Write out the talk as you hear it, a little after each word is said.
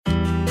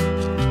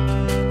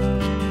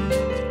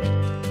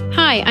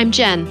Hi, I'm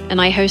Jen, and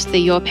I host the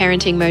Your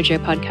Parenting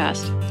Mojo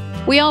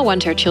podcast. We all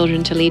want our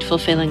children to lead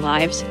fulfilling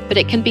lives, but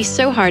it can be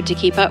so hard to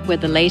keep up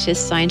with the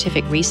latest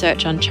scientific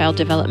research on child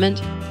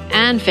development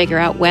and figure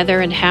out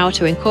whether and how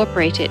to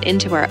incorporate it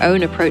into our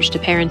own approach to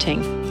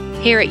parenting.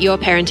 Here at Your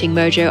Parenting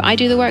Mojo, I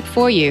do the work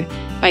for you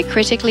by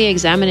critically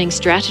examining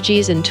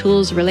strategies and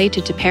tools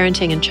related to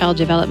parenting and child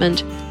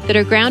development that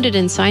are grounded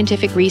in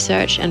scientific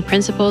research and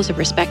principles of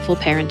respectful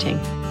parenting.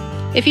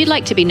 If you'd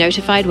like to be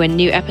notified when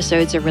new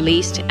episodes are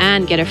released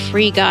and get a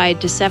free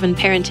guide to 7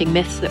 parenting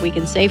myths that we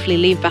can safely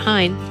leave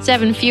behind,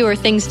 7 fewer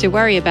things to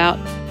worry about,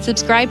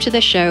 subscribe to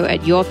the show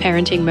at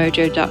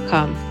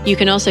yourparentingmojo.com. You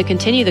can also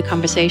continue the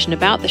conversation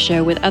about the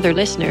show with other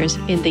listeners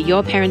in the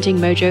Your Parenting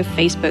Mojo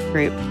Facebook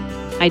group.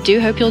 I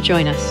do hope you'll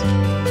join us.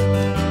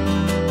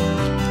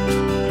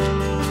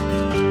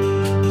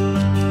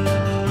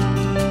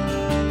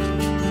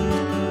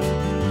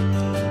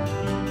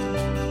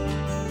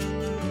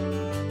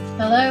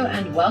 Hello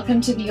and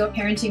welcome to the Your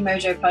Parenting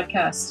Mojo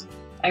podcast.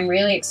 I'm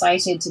really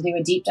excited to do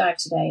a deep dive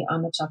today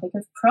on the topic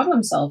of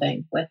problem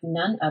solving with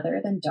none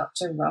other than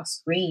Dr.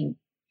 Ross Greene.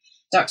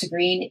 Dr.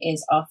 Greene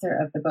is author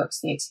of the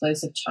books The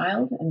Explosive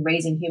Child and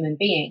Raising Human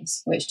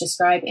Beings, which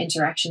describe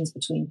interactions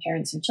between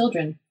parents and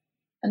children,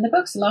 and the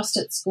books Lost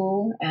at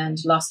School and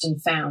Lost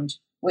and Found,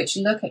 which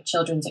look at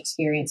children's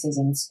experiences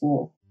in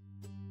school.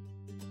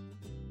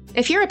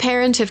 If you're a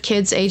parent of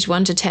kids aged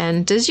 1 to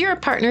 10, does your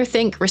partner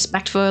think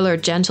respectful or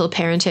gentle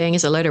parenting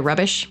is a load of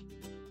rubbish?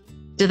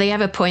 Do they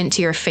ever point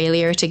to your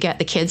failure to get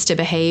the kids to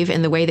behave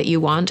in the way that you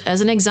want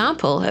as an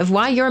example of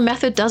why your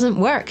method doesn't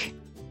work?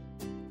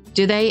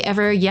 Do they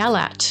ever yell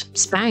at,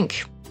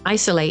 spank,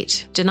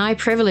 isolate, deny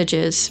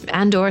privileges,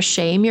 and/or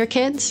shame your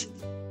kids?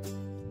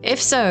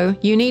 If so,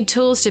 you need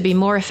tools to be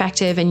more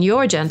effective in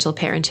your gentle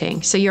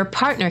parenting so your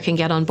partner can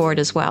get on board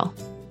as well.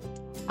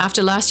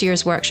 After last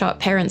year's workshop,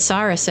 parent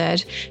Sarah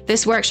said,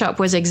 "This workshop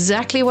was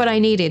exactly what I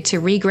needed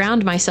to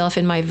reground myself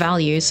in my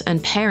values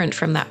and parent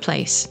from that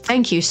place.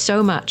 Thank you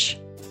so much."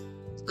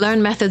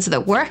 Learn methods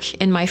that work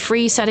in my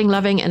free Setting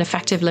Loving and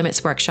Effective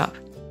Limits workshop.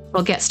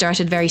 We'll get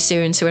started very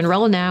soon, so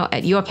enroll now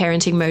at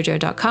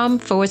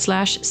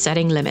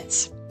yourparentingmojo.com/setting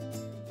limits.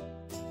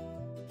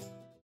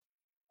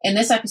 In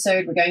this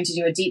episode, we're going to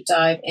do a deep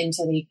dive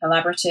into the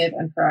collaborative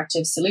and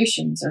proactive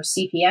solutions, or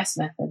CPS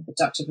method that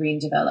Dr. Greene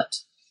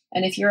developed.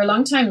 And if you're a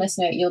long-time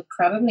listener, you'll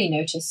probably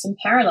notice some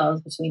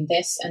parallels between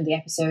this and the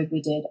episode we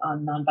did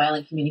on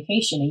nonviolent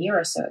communication a year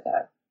or so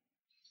ago.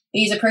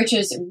 These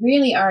approaches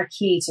really are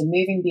key to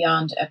moving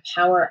beyond a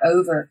power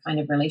over kind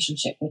of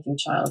relationship with your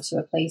child to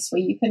a place where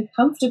you can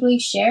comfortably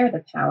share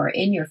the power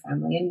in your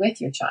family and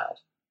with your child.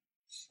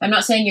 I'm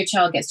not saying your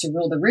child gets to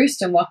rule the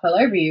roost and walk all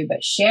over you,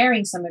 but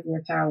sharing some of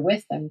your power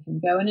with them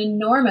can go an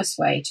enormous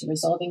way to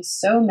resolving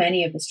so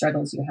many of the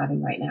struggles you're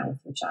having right now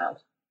with your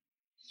child.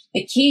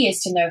 The key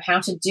is to know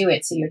how to do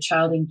it so your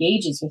child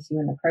engages with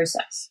you in the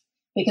process.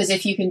 Because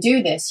if you can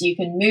do this, you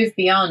can move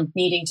beyond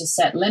needing to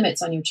set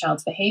limits on your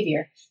child's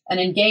behavior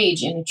and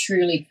engage in a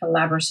truly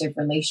collaborative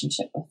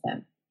relationship with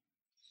them.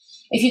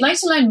 If you'd like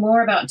to learn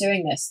more about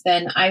doing this,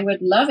 then I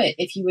would love it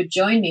if you would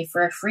join me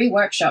for a free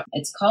workshop.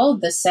 It's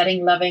called the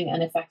Setting Loving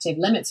and Effective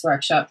Limits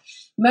workshop,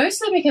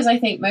 mostly because I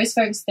think most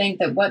folks think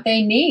that what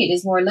they need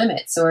is more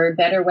limits or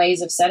better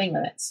ways of setting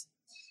limits.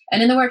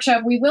 And in the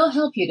workshop, we will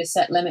help you to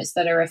set limits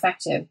that are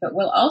effective, but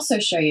we'll also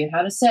show you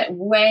how to set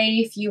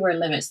way fewer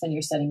limits than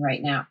you're setting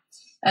right now.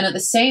 And at the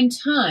same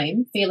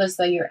time, feel as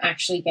though you're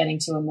actually getting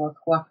to a more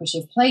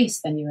cooperative place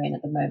than you're in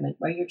at the moment,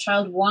 where your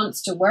child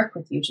wants to work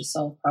with you to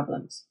solve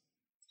problems.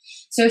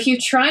 So if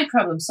you've tried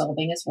problem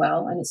solving as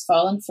well and it's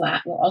fallen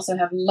flat, we'll also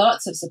have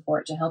lots of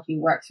support to help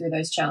you work through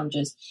those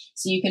challenges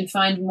so you can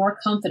find more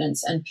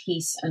confidence and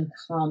peace and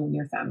calm in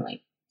your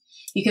family.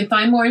 You can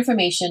find more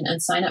information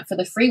and sign up for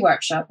the free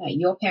workshop at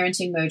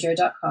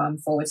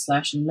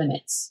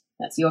yourparentingmojo.com/limits.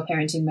 That's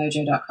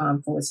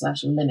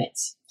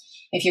yourparentingmojo.com/limits.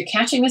 If you're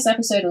catching this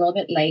episode a little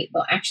bit late,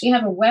 we'll actually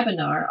have a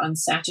webinar on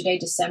Saturday,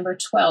 December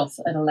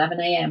 12th at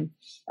 11 a.m.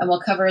 And we'll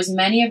cover as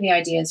many of the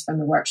ideas from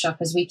the workshop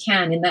as we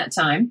can in that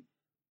time.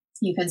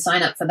 You can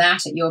sign up for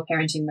that at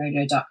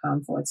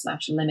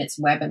yourparentingmojo.com/limits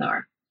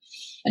webinar.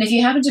 And if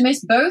you happen to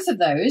miss both of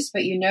those,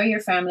 but you know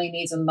your family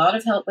needs a lot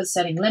of help with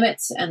setting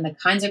limits and the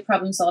kinds of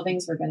problem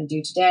solvings we're going to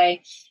do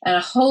today, and a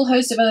whole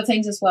host of other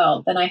things as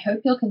well, then I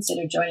hope you'll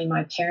consider joining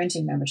my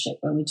parenting membership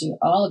where we do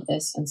all of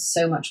this and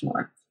so much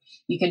more.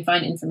 You can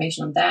find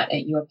information on that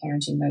at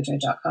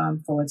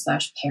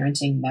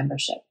yourparentingmojo.com/parenting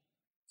membership.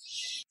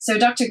 So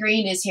Dr.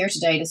 Greene is here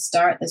today to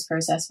start this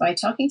process by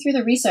talking through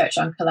the research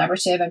on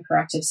collaborative and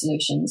proactive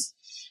solutions,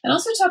 and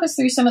also talk us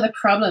through some of the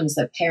problems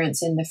that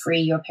parents in the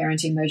free Your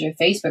Parenting Mojo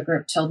Facebook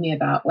group told me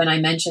about when I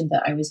mentioned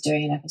that I was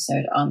doing an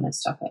episode on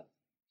this topic.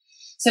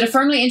 So to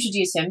formally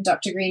introduce him,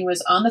 Dr. Greene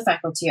was on the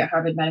faculty at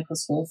Harvard Medical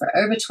School for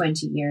over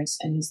 20 years,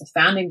 and he's the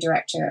founding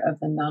director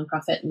of the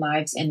nonprofit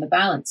Lives in the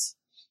Balance.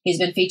 He's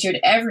been featured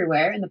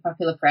everywhere in the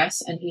popular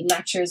press, and he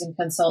lectures and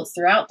consults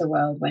throughout the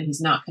world when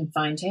he's not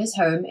confined to his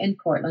home in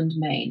Portland,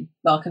 Maine.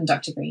 Welcome,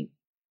 Dr. Greene.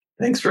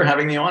 Thanks for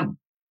having me on.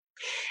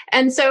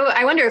 And so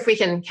I wonder if we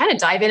can kind of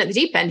dive in at the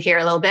deep end here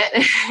a little bit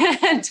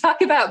and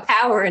talk about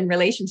power in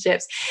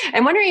relationships.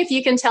 I'm wondering if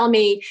you can tell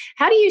me,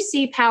 how do you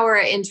see power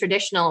in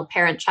traditional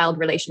parent-child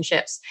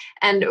relationships?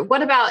 And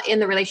what about in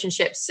the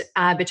relationships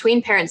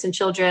between parents and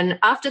children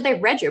after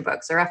they've read your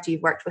books or after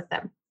you've worked with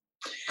them?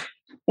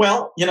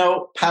 Well,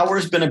 power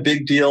has been a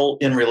big deal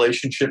in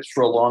relationships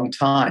for a long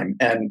time,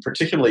 and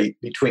particularly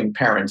between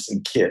parents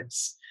and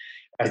kids.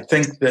 I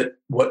think that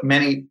what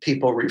many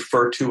people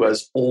refer to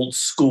as old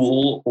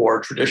school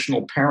or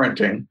traditional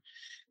parenting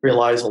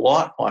relies a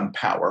lot on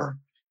power.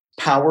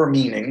 Power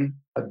meaning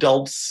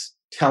adults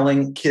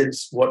telling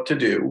kids what to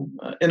do.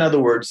 In other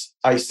words,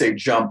 I say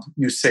jump,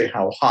 you say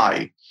how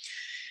high.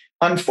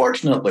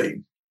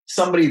 Unfortunately,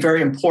 somebody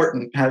very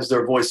important has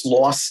their voice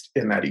lost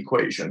in that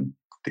equation,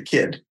 the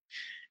kid.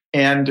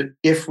 And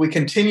if we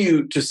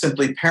continue to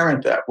simply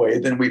parent that way,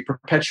 then we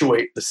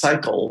perpetuate the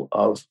cycle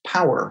of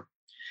power.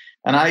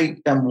 And I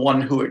am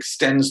one who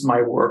extends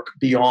my work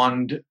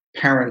beyond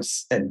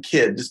parents and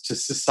kids to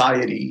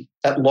society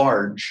at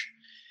large.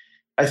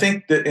 I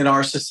think that in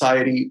our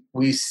society,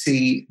 we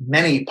see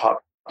many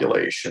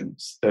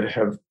populations that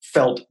have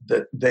felt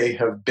that they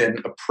have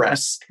been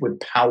oppressed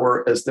with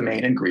power as the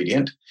main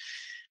ingredient.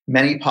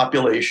 Many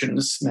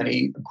populations,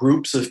 many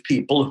groups of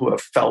people who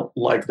have felt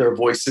like their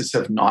voices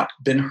have not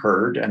been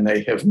heard and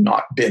they have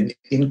not been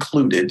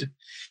included.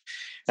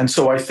 And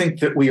so I think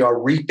that we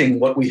are reaping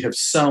what we have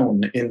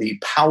sown in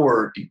the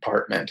power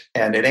department,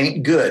 and it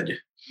ain't good.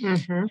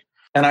 Mm-hmm.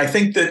 And I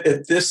think that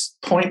at this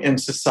point in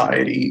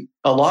society,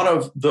 a lot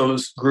of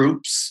those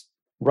groups,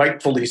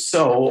 rightfully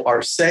so,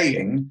 are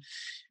saying,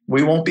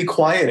 we won't be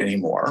quiet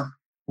anymore.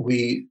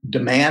 We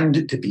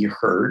demand to be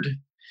heard.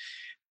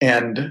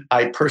 And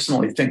I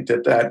personally think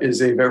that that is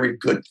a very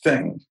good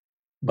thing.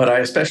 But I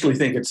especially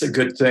think it's a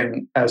good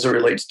thing as it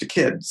relates to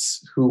kids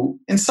who,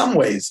 in some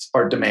ways,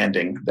 are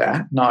demanding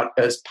that, not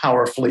as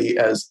powerfully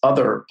as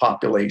other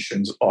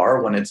populations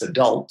are when it's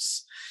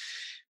adults.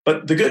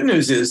 But the good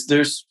news is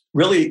there's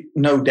really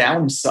no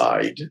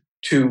downside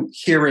to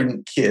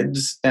hearing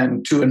kids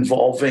and to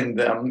involving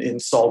them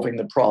in solving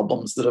the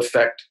problems that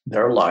affect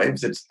their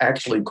lives. It's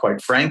actually, quite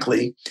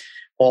frankly,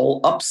 all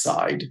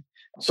upside.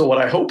 So what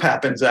I hope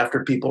happens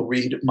after people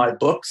read my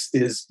books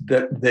is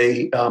that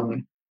they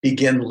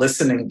begin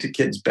listening to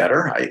kids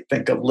better. I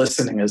think of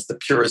listening as the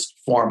purest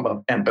form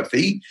of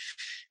empathy,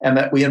 and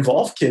that we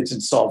involve kids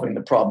in solving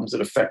the problems that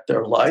affect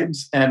their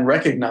lives and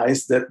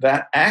recognize that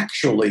that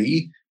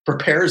actually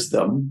prepares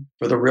them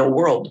for the real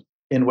world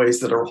in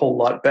ways that are a whole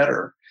lot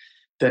better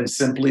than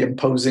simply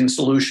imposing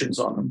solutions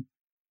on them.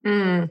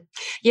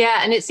 Yeah.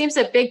 And it seems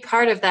a big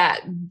part of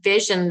that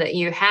vision that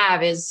you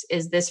have is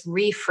this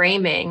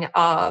reframing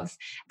of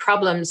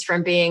problems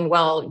from being,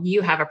 well,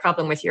 you have a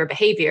problem with your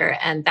behavior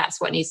and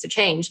that's what needs to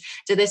change,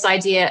 to this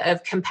idea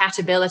of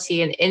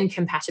compatibility and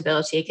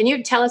incompatibility. Can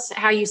you tell us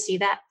how you see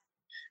that?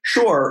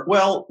 Sure.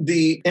 Well,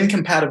 the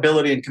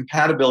incompatibility and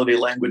compatibility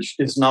language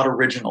is not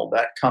original.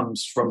 That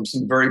comes from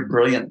some very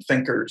brilliant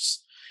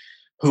thinkers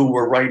who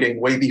were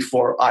writing way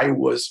before I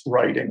was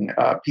writing,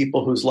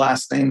 people whose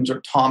last names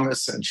are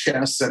Thomas and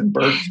Chess and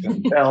Birch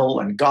and Bell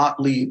and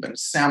Gottlieb and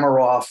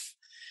Samaroff,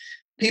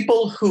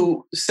 people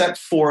who set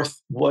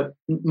forth what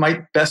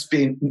might best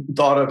be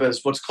thought of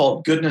as what's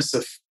called goodness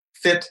of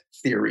fit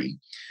theory,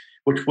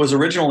 which was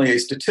originally a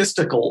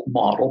statistical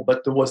model,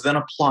 but that was then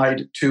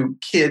applied to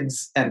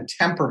kids and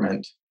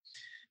temperament.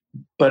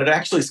 But it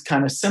actually is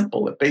kind of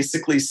simple. It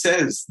basically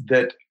says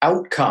that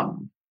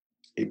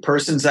a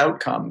person's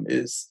outcome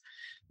is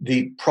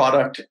the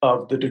product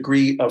of the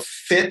degree of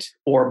fit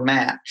or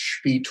match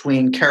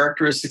between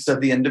characteristics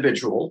of the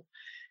individual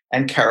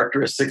and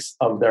characteristics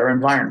of their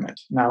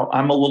environment. Now,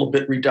 I'm a little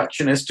bit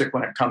reductionistic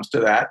when it comes to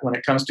that. When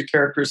it comes to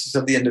characteristics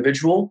of the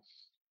individual,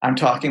 I'm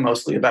talking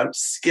mostly about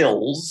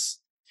skills.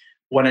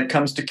 When it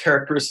comes to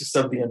characteristics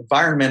of the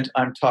environment,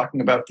 I'm talking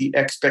about the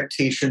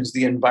expectations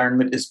the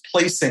environment is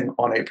placing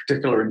on a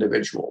particular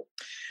individual.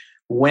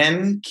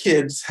 When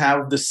kids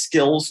have the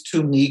skills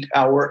to meet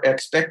our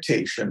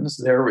expectations,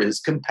 there is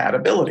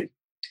compatibility,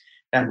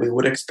 and we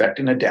would expect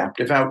an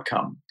adaptive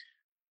outcome.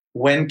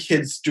 When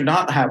kids do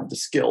not have the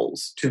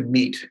skills to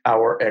meet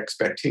our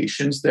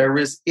expectations, there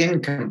is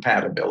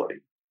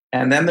incompatibility.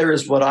 And then there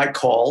is what I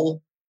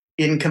call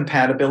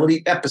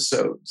incompatibility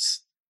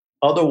episodes,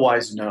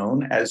 otherwise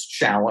known as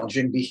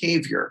challenging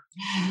behavior,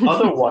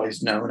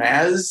 otherwise known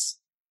as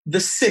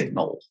the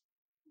signal.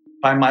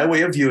 By my way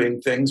of viewing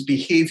things,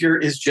 behavior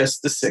is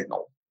just the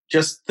signal,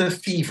 just the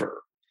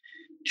fever,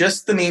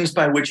 just the means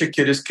by which a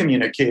kid is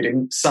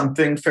communicating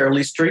something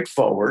fairly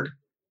straightforward.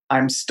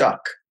 I'm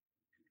stuck.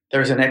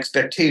 There's an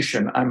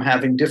expectation I'm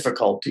having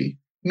difficulty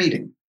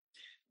meeting.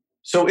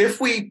 So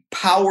if we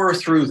power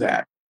through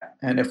that,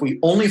 and if we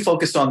only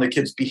focus on the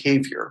kid's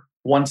behavior,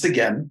 once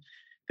again,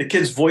 the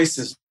kid's voice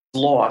is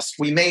lost.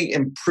 We may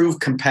improve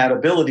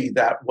compatibility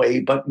that way,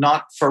 but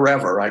not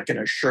forever. I can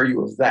assure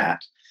you of that.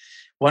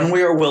 When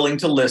we are willing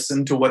to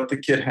listen to what the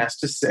kid has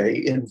to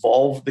say,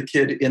 involve the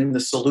kid in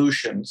the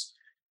solutions,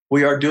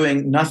 we are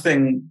doing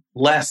nothing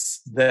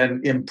less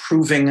than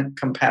improving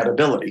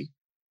compatibility.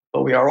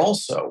 but we are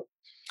also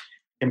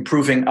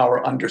improving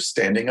our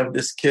understanding of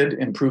this kid,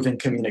 improving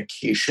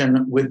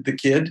communication with the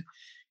kid,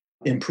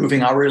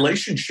 improving our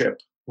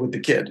relationship with the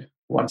kid.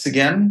 Once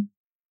again,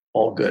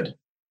 all good.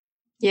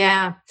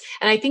 Yeah.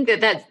 And I think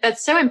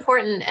that's so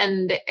important.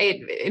 And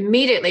it,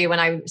 immediately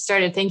when I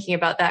started thinking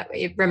about that,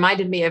 it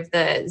reminded me of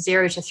the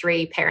 0 to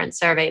 3 parent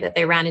survey that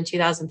they ran in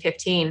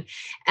 2015.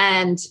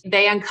 And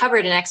they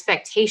uncovered an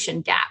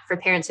expectation gap for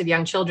parents of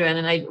young children.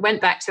 And I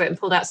went back to it and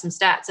pulled out some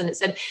stats. And it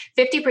said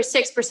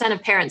 56%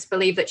 of parents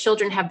believe that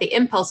children have the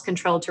impulse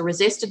control to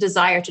resist a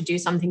desire to do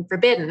something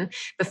forbidden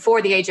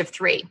before the age of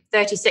 3.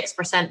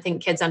 36%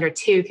 think kids under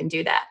 2 can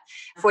do that.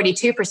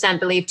 42%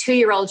 believe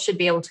 2-year-olds should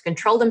be able to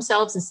control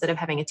themselves instead of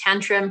having a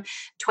tantrum.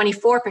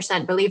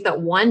 24% believe that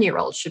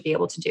 1-year-olds should be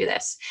able to do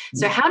this.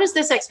 So how does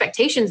this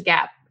expectations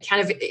gap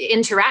kind of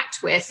intersect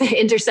with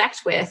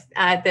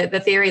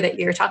the theory that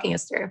you're talking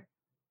us through?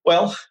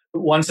 Well,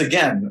 once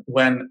again,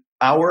 when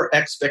our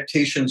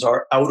expectations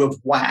are out of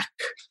whack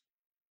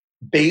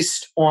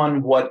based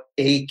on what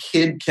a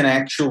kid can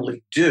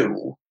actually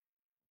do,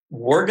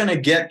 we're going to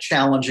get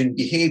challenging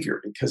behavior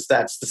because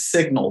that's the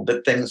signal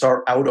that things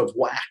are out of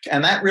whack.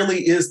 And that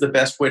really is the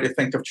best way to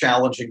think of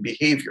challenging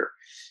behavior.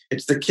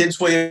 It's the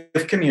kid's way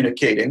of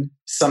communicating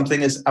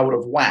something is out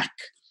of whack.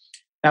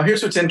 Now,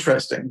 here's what's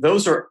interesting.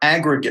 Those are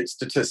aggregate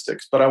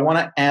statistics, but I want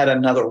to add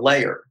another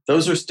layer.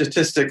 Those are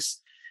statistics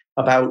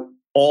about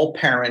all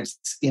parents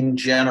in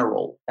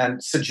general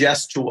and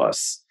suggest to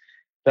us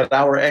that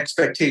our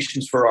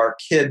expectations for our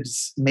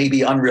kids may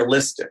be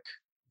unrealistic.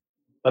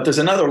 But there's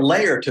another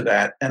layer to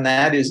that, and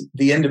that is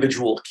the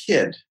individual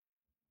kid.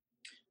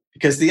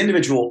 Because the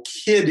individual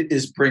kid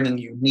is bringing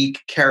unique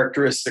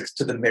characteristics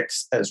to the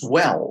mix as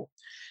well.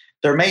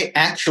 There may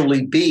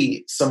actually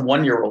be some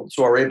 1-year-olds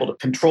who are able to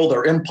control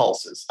their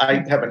impulses.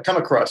 I haven't come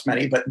across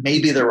many, but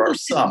maybe there are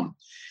some.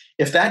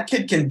 If that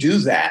kid can do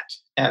that,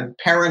 and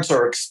parents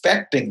are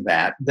expecting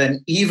that,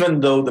 then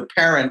even though the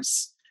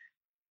parents'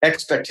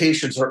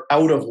 expectations are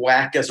out of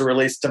whack as it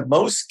relates to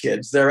most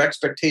kids, their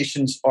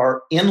expectations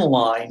are in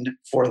line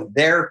for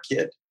their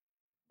kid.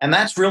 And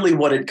that's really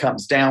what it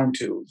comes down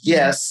to.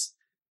 Yes,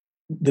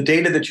 the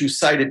data that you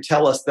cited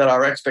tell us that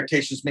our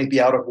expectations may be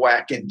out of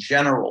whack in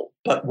general,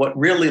 but what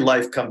really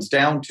life comes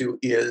down to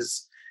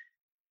is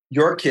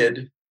your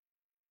kid,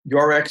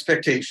 your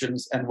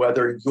expectations, and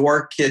whether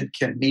your kid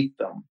can meet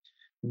them.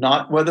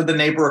 Not whether the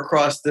neighbor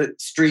across the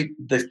street,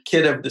 the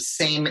kid of the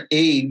same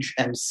age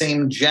and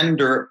same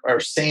gender or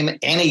same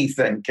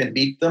anything can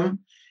meet them.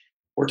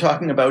 We're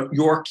talking about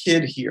your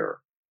kid here.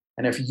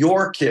 And if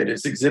your kid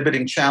is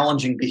exhibiting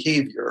challenging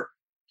behavior,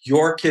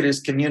 your kid is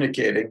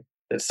communicating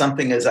that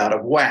something is out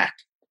of whack.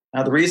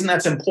 Now, the reason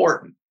that's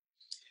important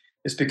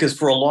is because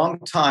for a long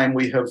time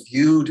we have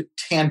viewed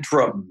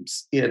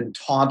tantrums in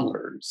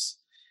toddlers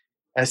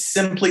as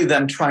simply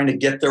them trying to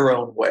get their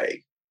own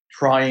way,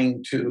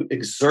 trying to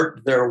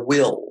exert their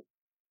will.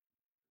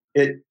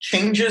 It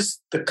changes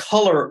the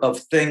color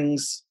of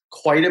things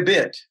quite a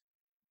bit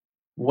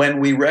when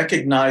we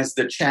recognize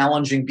that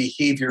challenging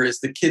behavior is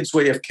the kid's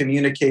way of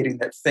communicating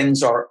that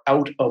things are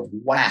out of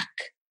whack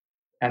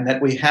and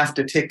that we have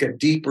to take a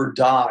deeper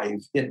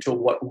dive into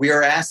what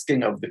we're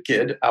asking of the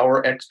kid,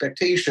 our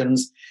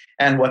expectations,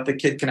 and what the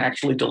kid can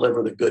actually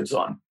deliver the goods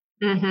on.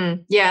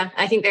 Mm-hmm. Yeah,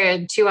 I think there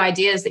are 2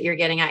 ideas that you're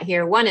getting at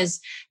here. One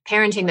is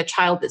parenting the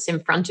child that's in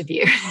front of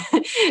you,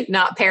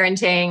 not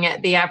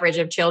parenting the average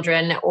of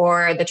children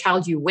or the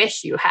child you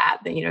wish you had.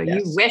 Yes.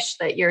 You wish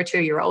that your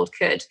 2-year-old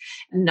could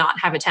not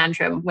have a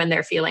tantrum when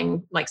they're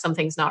feeling like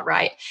something's not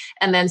right.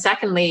 And then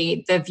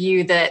secondly, the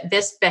view that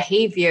this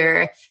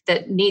behavior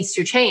that needs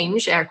to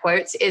change, air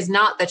quotes, is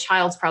not the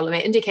child's problem.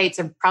 It indicates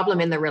a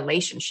problem in the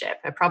relationship,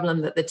 a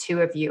problem that the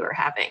 2 of you are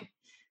having.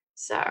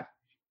 So...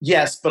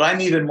 Yes, but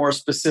I'm even more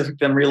specific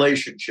than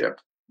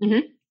relationship. Mm-hmm.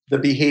 The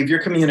behavior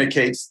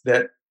communicates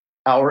that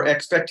our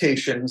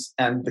expectations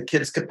and the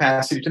kid's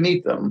capacity to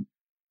meet them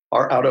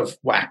are out of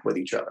whack with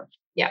each other.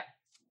 Yeah.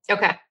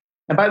 Okay.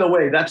 And by the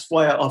way, that's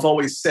why I've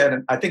always said,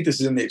 and I think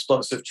this is in The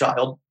Explosive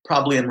Child,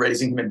 probably in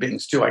Raising Human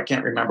Beings too. I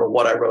can't remember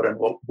what I wrote in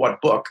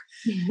what book.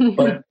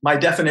 But my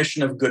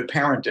definition of good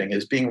parenting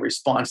is being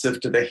responsive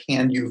to the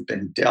hand you've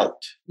been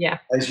dealt. Yeah.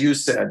 As you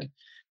said,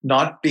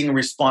 not being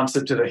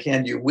responsive to the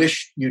hand you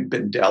wish you'd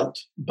been dealt,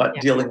 but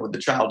dealing with the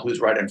child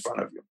who's right in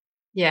front of you.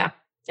 Yeah.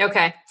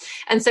 Okay.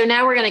 And so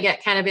now we're going to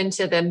get kind of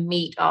into the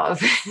meat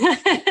of,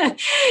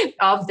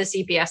 of the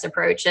CPS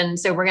approach. And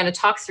so we're going to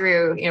talk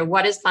through,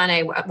 what is plan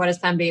A, what is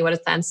plan B, what is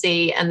plan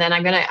C? And then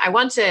I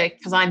want to,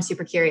 because I'm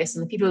super curious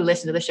and the people who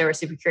listen to the show are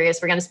super curious,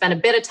 we're going to spend a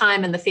bit of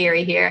time in the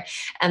theory here.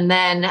 And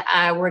then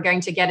we're going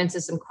to get into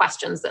some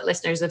questions that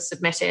listeners have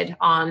submitted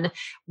on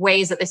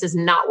ways that this is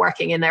not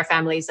working in their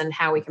families and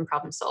how we can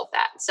problem solve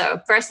that.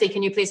 So firstly,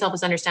 can you please help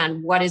us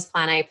understand what is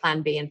plan A,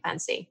 plan B, and plan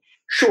C?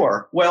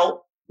 Sure.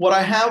 Well, what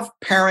I have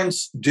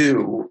parents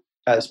do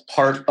as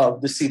part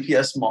of the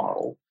CPS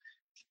model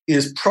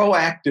is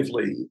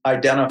proactively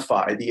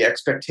identify the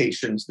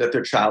expectations that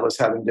their child is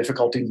having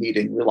difficulty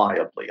meeting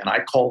reliably. And I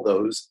call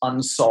those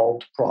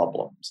unsolved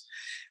problems.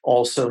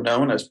 also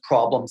known as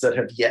problems that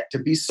have yet to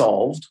be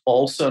solved,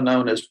 also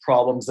known as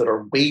problems that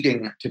are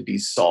waiting to be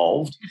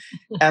solved.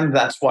 And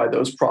that's why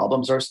those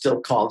problems are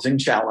still causing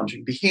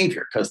challenging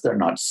behavior, because they're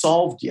not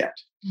solved yet.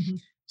 Mm-hmm.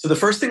 So the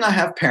first thing I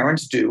have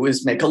parents do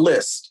is make a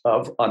list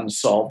of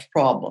unsolved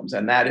problems,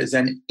 and that is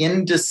an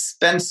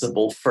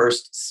indispensable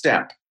first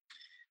step.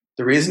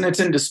 The reason it's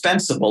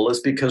indispensable is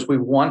because we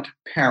want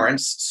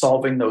parents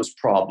solving those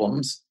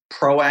problems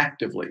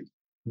proactively,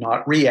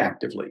 not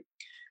reactively.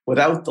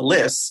 Without the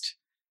list,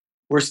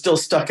 we're still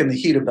stuck in the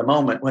heat of the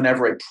moment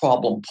whenever a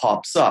problem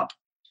pops up.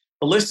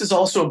 The list is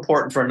also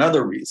important for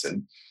another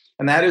reason,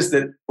 and that is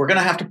that we're going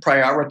to have to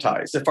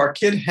prioritize. If our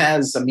kid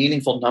has a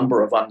meaningful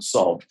number of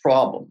unsolved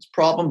problems,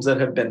 problems that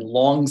have been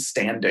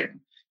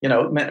long-standing,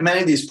 many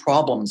of these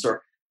problems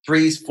are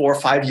 3, 4,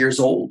 5 years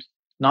old.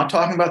 Not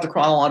talking about the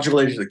chronological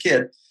age of the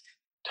kid,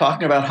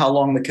 talking about how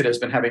long the kid has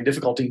been having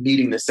difficulty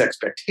meeting this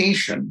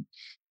expectation.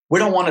 We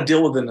don't want to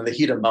deal with it in the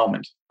heat of the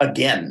moment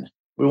again.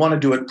 We want to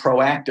do it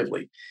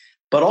proactively.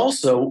 But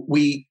also,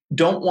 we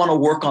don't want to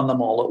work on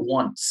them all at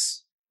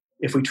once.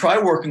 If we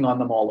try working on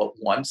them all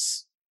at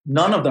once,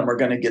 none of them are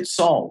going to get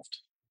solved.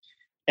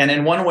 And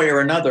in one way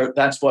or another,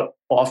 that's what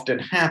often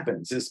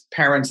happens, is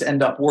parents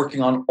end up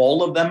working on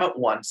all of them at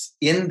once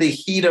in the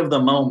heat of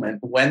the moment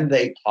when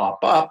they pop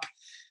up,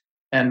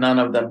 and none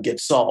of them get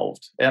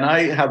solved. And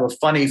I have a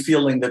funny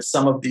feeling that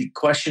some of the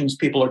questions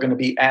people are going to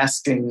be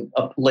asking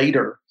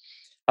later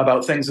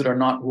about things that are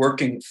not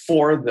working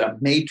for them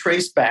may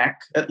trace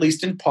back, at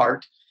least in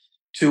part,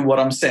 to what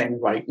I'm saying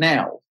right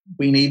now.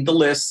 We need the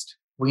list.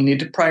 We need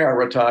to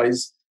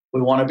prioritize. We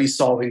want to be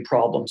solving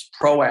problems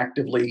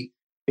proactively.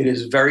 It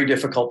is very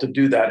difficult to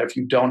do that if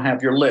you don't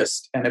have your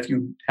list and if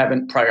you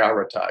haven't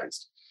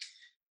prioritized.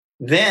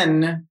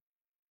 Then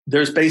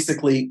there's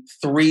basically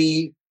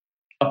 3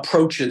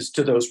 approaches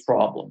to those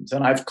problems,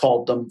 and I've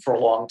called them for a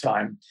long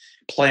time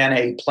Plan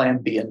A, Plan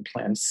B, and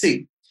Plan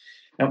C.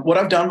 Now, what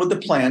I've done with the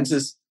plans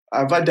is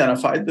I've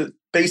identified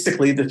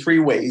basically the 3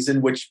 ways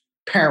in which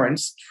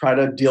parents try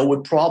to deal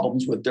with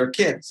problems with their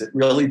kids. It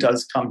really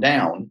does come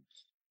down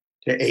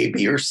to A,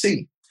 B, or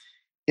C.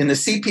 In the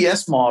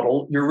CPS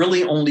model, you're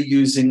really only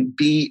using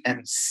B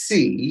and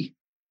C.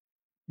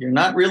 You're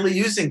not really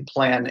using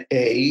Plan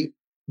A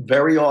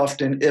very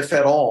often, if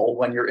at all,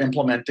 when you're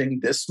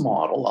implementing this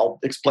model. I'll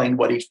explain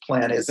what each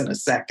plan is in a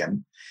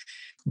second.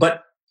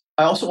 But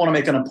I also want to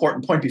make an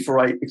important point before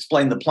I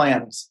explain the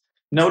plans.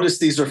 Notice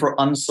these are for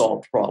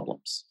unsolved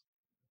problems.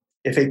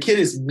 If a kid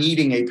is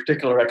meeting a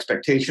particular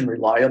expectation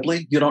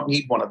reliably, you don't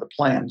need one of the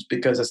plans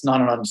because it's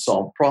not an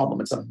unsolved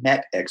problem. It's a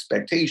met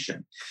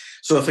expectation.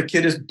 So if a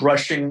kid is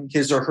brushing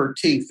his or her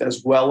teeth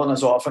as well and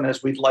as often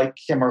as we'd like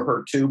him or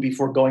her to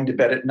before going to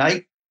bed at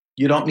night,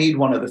 you don't need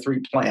one of the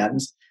 3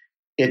 plans.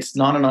 It's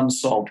not an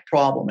unsolved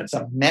problem. It's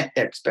a met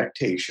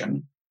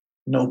expectation.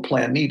 No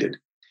plan needed.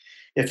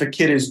 If a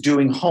kid is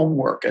doing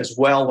homework as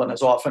well and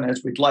as often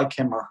as we'd like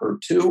him or her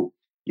to,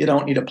 you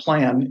don't need a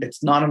plan.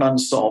 It's not an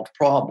unsolved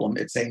problem.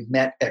 It's a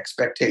met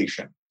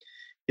expectation.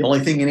 The only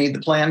thing you need the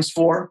plans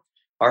for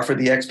are for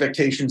the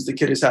expectations the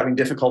kid is having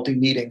difficulty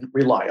meeting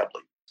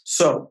reliably.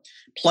 So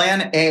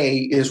Plan A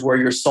is where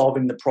you're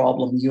solving the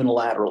problem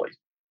unilaterally.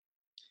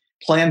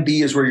 Plan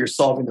B is where you're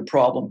solving the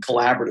problem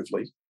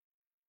collaboratively.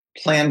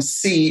 Plan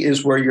C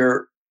is where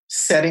you're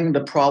setting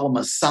the problem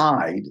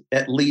aside,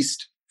 at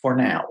least for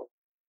now.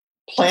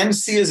 Plan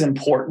C is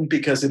important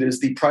because it is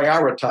the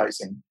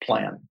prioritizing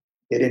plan.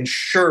 It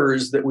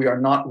ensures that we are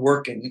not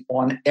working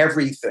on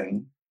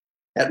everything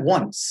at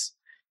once.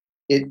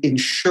 It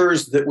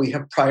ensures that we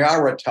have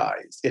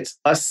prioritized. It's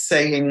us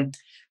saying,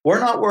 we're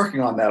not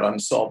working on that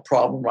unsolved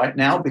problem right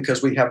now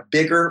because we have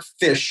bigger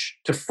fish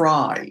to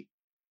fry.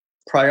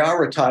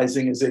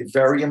 Prioritizing is a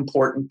very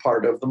important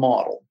part of the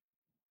model.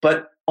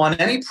 But on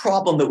any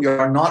problem that we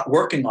are not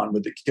working on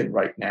with the kid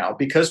right now,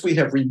 because we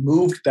have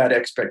removed that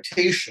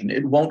expectation,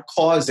 it won't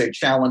cause a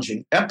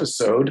challenging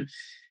episode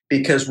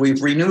because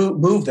we've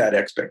removed that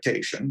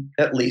expectation,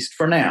 at least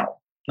for now.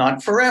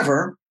 Not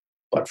forever,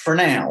 but for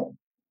now.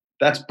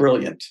 That's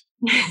brilliant.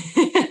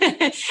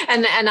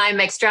 and I'm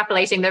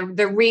extrapolating.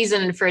 The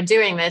reason for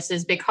doing this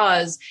is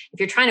because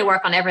if you're trying to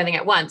work on everything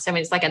at once, I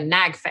mean, it's like a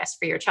nag fest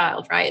for your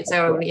child, right?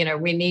 So,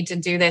 we need to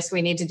do this,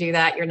 we need to do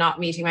that. You're not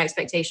meeting my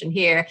expectation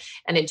here.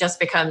 And it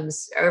just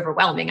becomes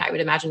overwhelming, I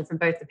would imagine, from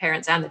both the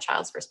parents and the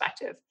child's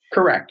perspective.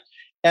 Correct.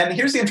 And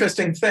here's the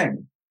interesting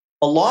thing.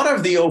 A lot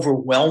of the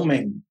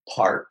overwhelming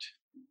part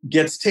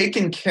gets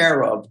taken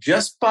care of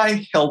just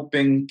by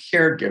helping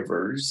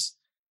caregivers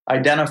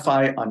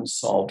identify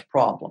unsolved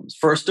problems.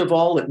 First of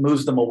all, it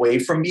moves them away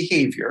from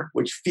behavior,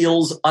 which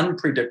feels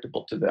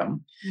unpredictable to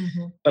them,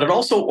 but it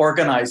also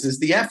organizes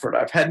the effort.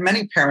 I've had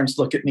many parents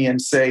look at me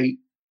and say,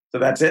 so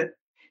that's it?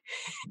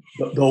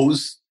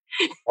 Those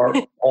are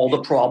all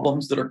the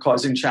problems that are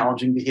causing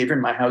challenging behavior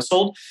in my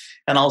household?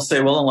 And I'll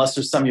say, well, unless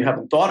there's some you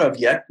haven't thought of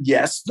yet,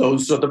 yes,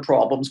 those are the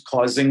problems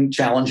causing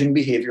challenging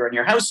behavior in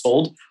your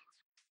household.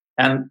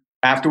 And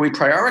after we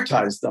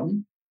prioritize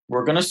them,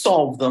 we're going to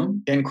solve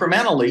them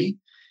incrementally.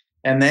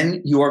 And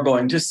then you are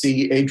going to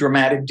see a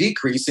dramatic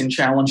decrease in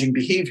challenging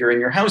behavior in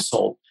your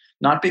household.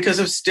 not because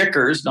of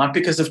stickers, not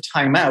because of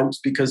timeouts,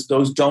 because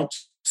those don't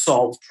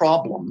solve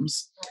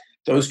problems.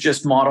 Those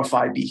just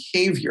modify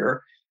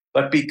behavior,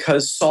 but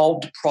because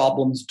solved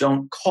problems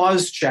don't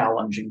cause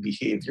challenging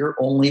behavior,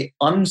 only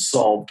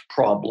unsolved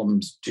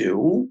problems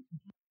do.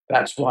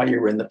 That's why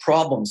you're in the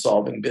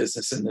problem-solving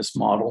business in this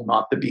model,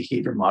 not the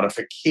behavior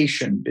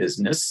modification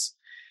business.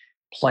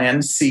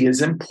 Plan C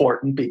is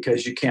important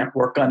because you can't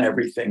work on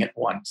everything at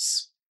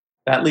once.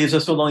 That leaves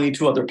us with only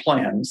two other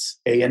plans,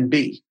 A and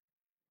B.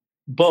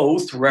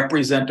 Both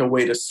represent a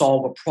way to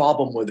solve a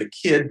problem with a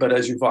kid, but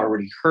as you've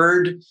already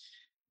heard,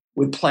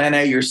 with Plan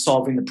A, you're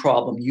solving the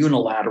problem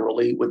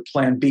unilaterally. With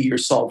Plan B, you're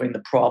solving the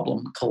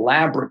problem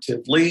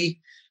collaboratively.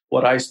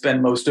 What I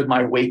spend most of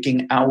my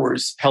waking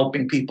hours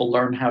helping people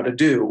learn how to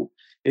do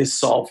is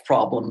solve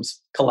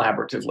problems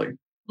collaboratively.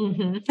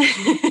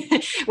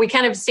 Mm-hmm. We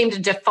kind of seem to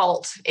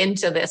default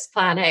into this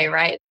Plan A,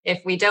 right?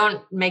 If we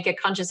don't make a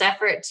conscious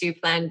effort to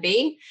Plan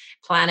B,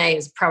 Plan A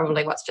is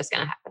probably what's just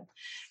going to happen.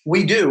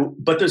 We do,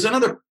 but there's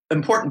another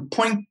important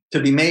point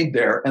to be made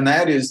there, and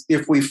that is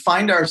if we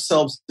find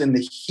ourselves in the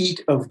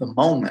heat of the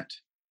moment,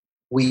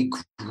 we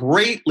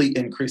greatly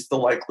increase the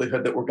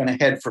likelihood that we're going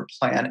to head for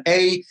Plan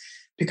A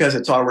because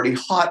it's already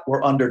hot,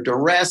 we're under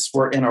duress,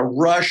 we're in a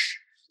rush.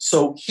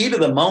 So heat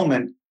of the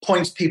moment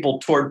points people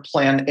toward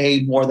Plan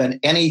A more than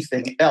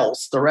anything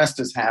else. The rest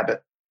is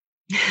habit.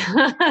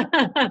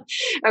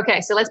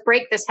 Okay, so let's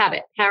break this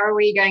habit. How are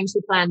we going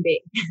to Plan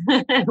B?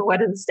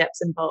 What are the steps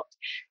involved?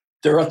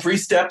 There are 3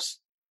 steps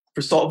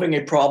for solving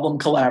a problem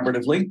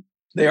collaboratively.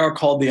 They are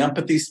called the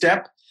empathy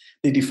step,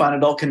 the define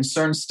adult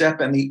concern step,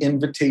 and the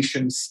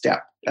invitation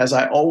step. As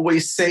I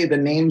always say, the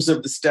names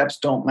of the steps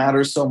don't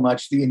matter so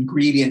much. The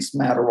ingredients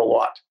matter a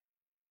lot.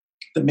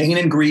 The main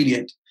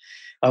ingredient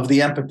of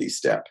the empathy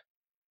step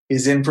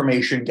is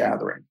information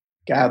gathering.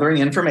 Gathering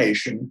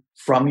information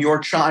from your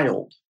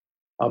child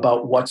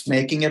about what's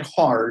making it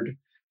hard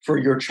for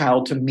your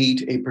child to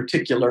meet a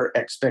particular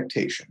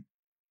expectation.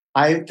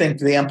 I think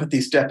the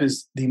empathy step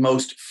is the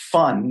most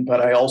fun,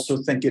 but I also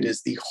think it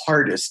is the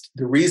hardest.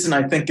 The reason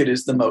I think it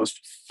is the most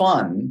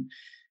fun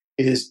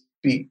is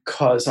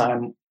because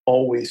I'm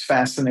always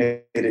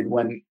fascinated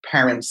when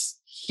parents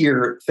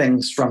hear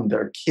things from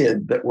their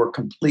kid that were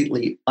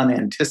completely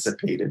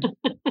unanticipated.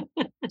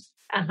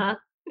 Uh-huh.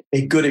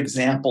 A good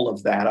example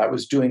of that, I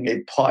was doing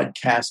a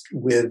podcast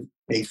with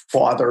a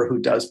father who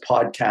does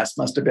podcasts,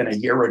 must have been a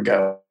year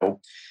ago.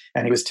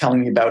 And he was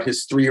telling me about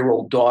his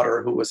 3-year-old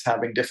daughter who was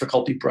having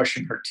difficulty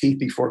brushing her teeth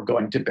before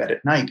going to bed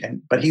at night.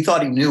 But he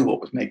thought he knew what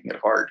was making it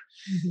hard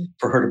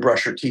for her to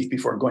brush her teeth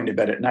before going to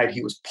bed at night.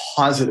 He was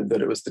positive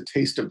that it was the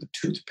taste of the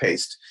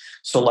toothpaste.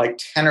 So like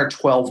 10 or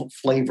 12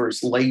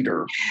 flavors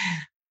later,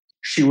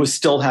 she was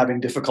still having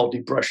difficulty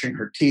brushing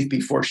her teeth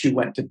before she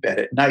went to bed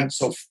at night.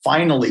 So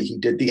finally, he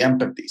did the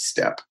empathy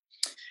step.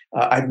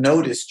 I've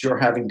noticed you're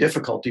having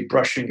difficulty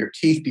brushing your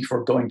teeth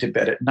before going to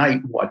bed at night.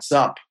 What's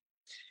up?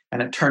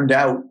 And it turned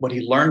out what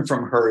he learned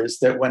from her is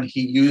that when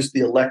he used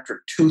the electric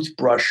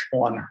toothbrush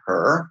on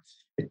her,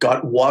 it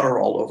got water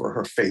all over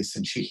her face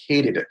and she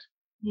hated it.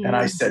 And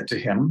I said to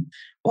him,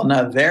 well,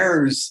 now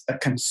there's a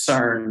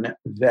concern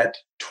that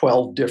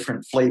 12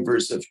 different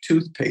flavors of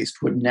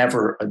toothpaste would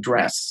never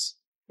address.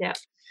 Yeah.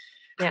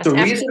 The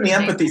reason the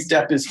empathy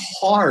step is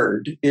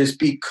hard is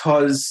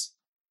because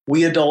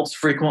we adults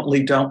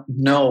frequently don't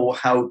know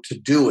how to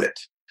do it.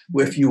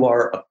 If you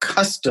are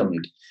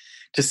accustomed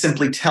to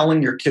simply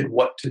telling your kid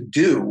what to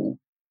do,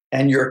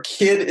 and your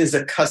kid is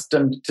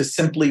accustomed to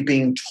simply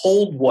being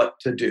told what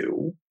to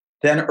do,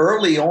 then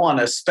early on,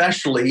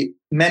 especially,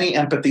 many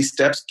empathy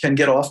steps can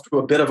get off to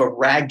a bit of a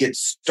ragged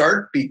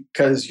start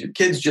because your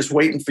kid's just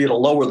waiting for you to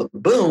lower the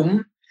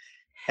boom,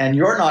 and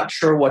you're not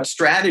sure what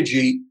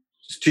strategy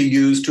to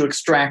use to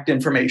extract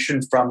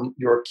information from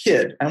your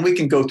kid. And we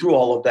can go through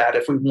all of that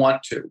if we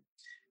want to.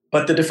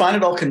 But the define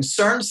adult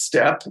concern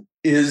step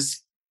is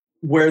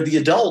where the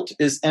adult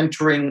is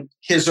entering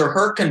his or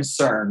her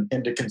concern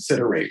into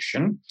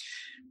consideration.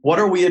 What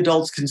are we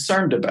adults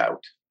concerned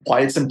about?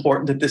 Why it's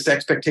important that this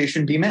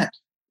expectation be met?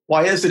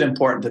 Why is it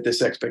important that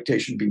this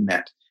expectation be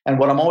met? And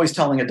what I'm always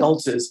telling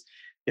adults is,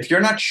 if you're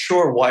not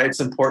sure why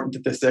it's important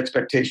that this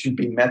expectation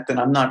be met, then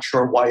I'm not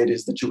sure why it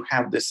is that you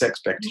have this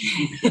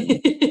expectation.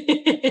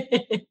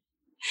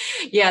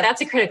 Yeah,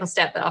 that's a critical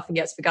step that often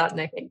gets forgotten,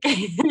 I think,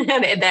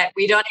 that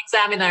we don't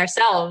examine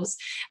ourselves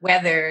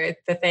whether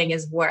the thing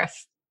is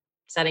worth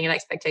setting an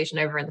expectation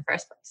over in the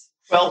first place.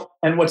 Well,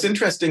 and what's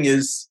interesting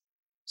is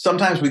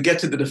sometimes we get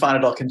to the define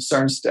adult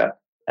concern step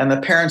and the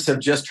parents have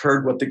just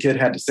heard what the kid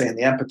had to say in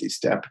the empathy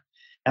step.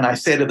 And I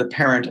say to the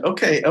parent,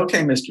 okay,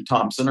 Mr.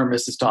 Thompson or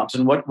Mrs.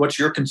 Thompson, what's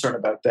your concern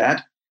about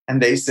that? And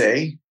they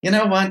say, you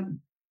know what?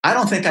 I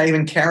don't think I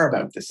even care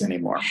about this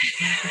anymore.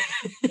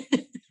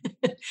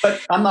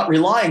 But I'm not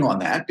relying on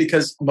that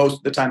because most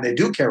of the time they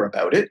do care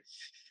about it.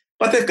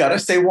 But they've got to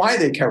say why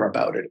they care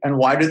about it. And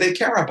why do they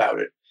care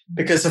about it?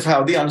 Because of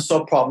how the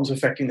unsolved problem is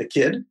affecting the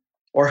kid,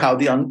 or how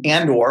the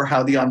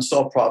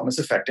unsolved problem is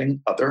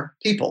affecting other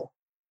people.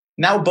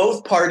 Now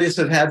both parties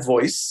have had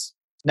voice.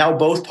 Now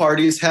both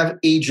parties have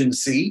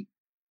agency.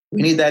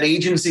 We need that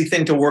agency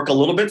thing to work a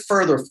little bit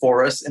further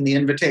for us in the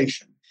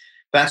invitation.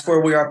 That's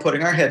where we are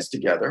putting our heads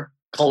together,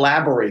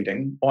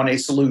 collaborating on a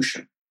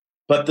solution.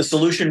 But the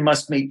solution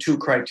must meet 2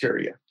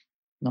 criteria.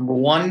 Number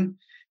 1,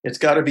 it's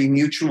got to be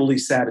mutually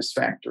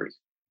satisfactory,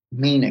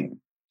 meaning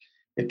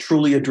it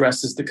truly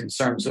addresses the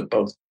concerns of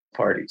both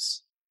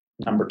parties.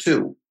 Number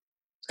 2,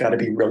 it's got to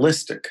be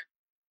realistic.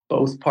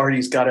 Both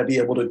parties got to be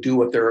able to do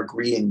what they're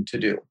agreeing to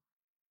do.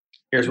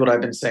 Here's what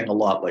I've been saying a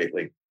lot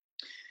lately,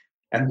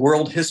 and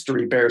world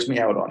history bears me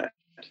out on it.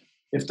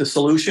 If the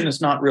solution is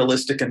not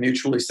realistic and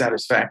mutually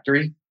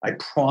satisfactory, I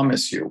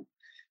promise you,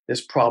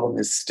 this problem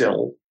is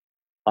still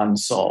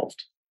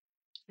unsolved.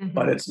 Mm-hmm.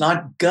 But it's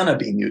not going to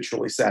be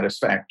mutually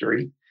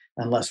satisfactory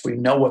unless we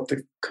know what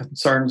the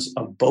concerns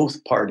of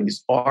both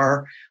parties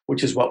are,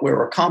 which is what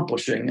we're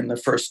accomplishing in the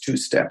first 2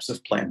 steps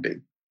of Plan B.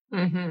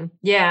 Mm-hmm.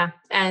 Yeah.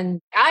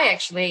 And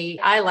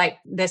I like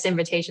this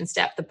invitation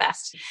step the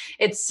best.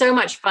 It's so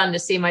much fun to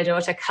see my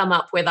daughter come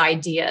up with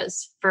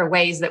ideas for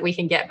ways that we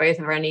can get both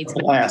of our needs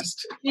met.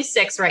 She's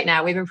 6 right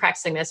now. We've been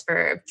practicing this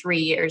for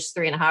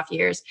 3.5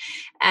 years.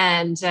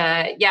 And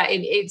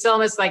it's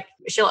almost like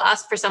she'll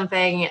ask for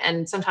something.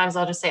 And sometimes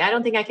I'll just say, I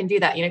don't think I can do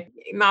that.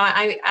 Mama,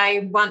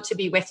 I want to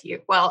be with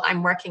you. Well,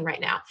 I'm working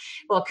right now.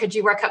 Well, could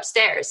you work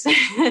upstairs?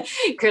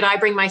 Could I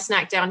bring my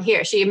snack down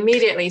here? She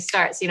immediately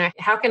starts,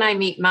 how can I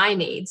meet my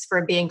needs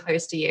for being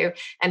close to you?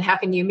 And how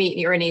can you meet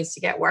your needs to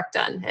get work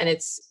done? And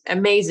it's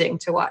amazing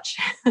to watch.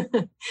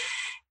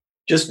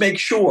 Just make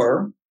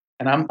sure,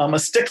 and I'm a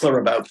stickler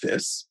about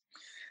this,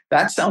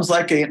 that sounds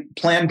like a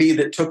Plan B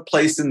that took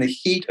place in the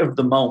heat of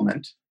the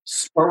moment,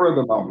 spur of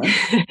the moment.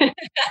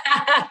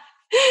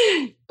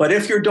 But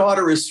if your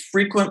daughter is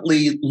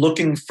frequently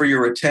looking for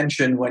your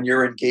attention when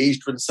you're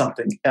engaged with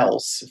something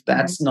else, if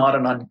that's not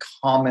an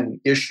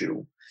uncommon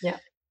issue,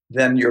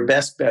 then your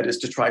best bet is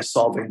to try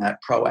solving that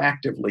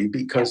proactively.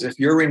 Because if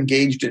you're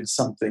engaged in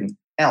something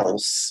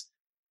else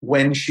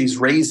when she's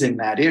raising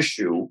that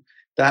issue,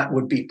 that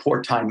would be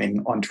poor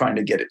timing on trying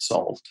to get it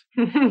solved.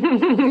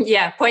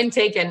 Yeah, point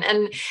taken.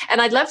 And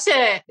I'd love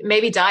to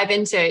maybe dive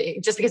into,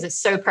 just because it's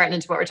so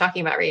pertinent to what we're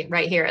talking about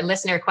right here, a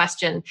listener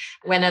question.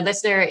 When a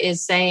listener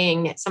is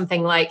saying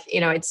something like,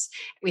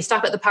 we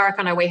stop at the park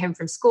on our way home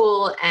from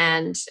school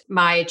and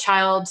my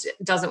child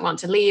doesn't want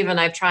to leave. And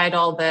I've tried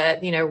all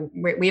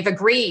we've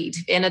agreed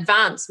in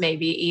advance,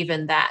 maybe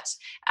even that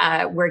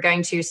we're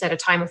going to set a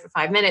timer for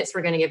 5 minutes.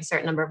 We're going to give a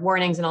certain number of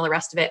warnings and all the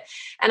rest of it.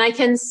 And I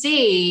can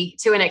see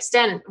to an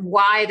extent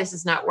why this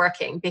is not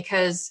working,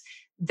 because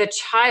the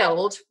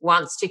child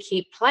wants to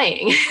keep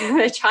playing.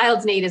 The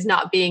child's need is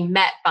not being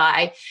met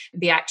by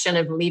the action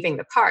of leaving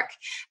the park.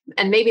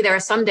 And maybe there are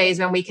some days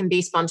when we can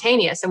be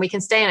spontaneous and we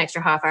can stay an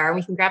extra half hour and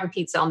we can grab a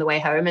pizza on the way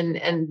home,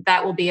 and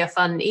that will be a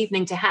fun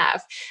evening to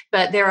have.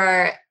 But there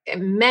are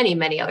many,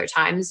 many other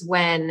times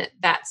when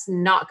that's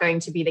not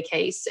going to be the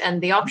case.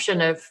 And the option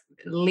of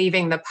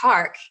leaving the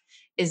park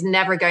is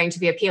never going to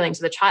be appealing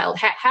to the child.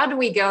 How do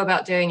we go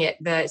about doing it,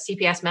 the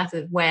CPS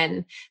method,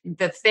 when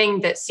the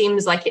thing that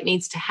seems like it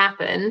needs to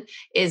happen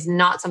is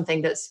not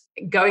something that's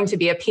going to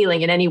be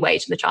appealing in any way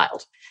to the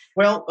child?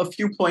 Well, a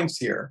few points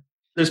here.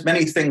 There's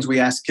many things we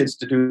ask kids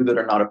to do that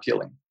are not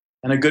appealing.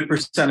 And a good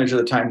percentage of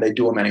the time, they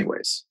do them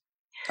anyways.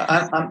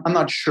 I'm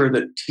not sure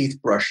that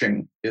teeth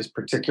brushing is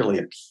particularly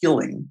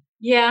appealing.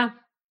 Yeah.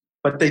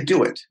 But they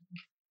do it,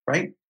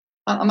 right?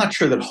 I'm not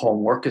sure that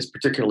homework is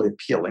particularly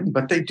appealing,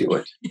 but they do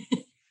it.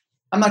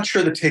 I'm not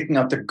sure that taking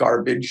out the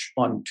garbage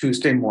on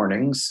Tuesday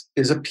mornings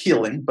is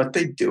appealing, but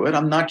they do it.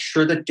 I'm not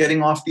sure that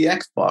getting off the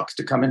Xbox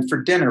to come in for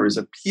dinner is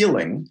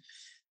appealing,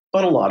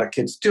 but a lot of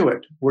kids do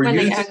it.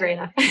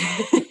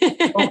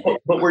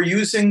 But we're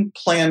using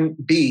Plan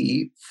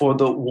B for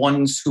the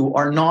ones who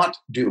are not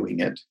doing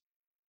it.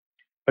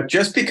 But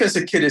just because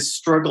a kid is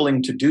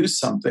struggling to do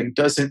something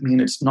doesn't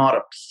mean it's not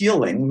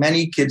appealing.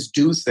 Many kids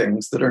do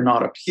things that are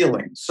not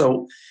appealing.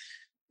 So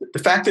the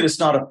fact that it's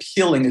not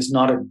appealing is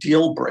not a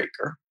deal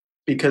breaker,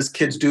 because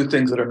kids do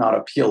things that are not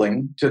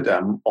appealing to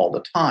them all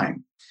the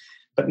time.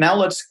 But now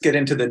let's get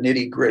into the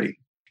nitty-gritty.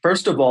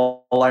 First of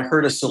all, I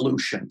heard a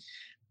solution.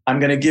 I'm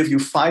going to give you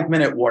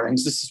 5-minute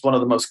warnings. This is one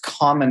of the most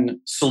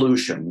common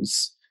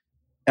solutions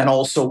and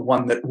also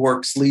one that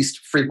works least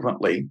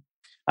frequently.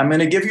 I'm going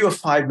to give you a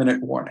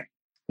 5-minute warning.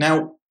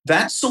 Now,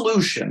 that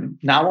solution,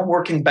 now I'm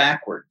working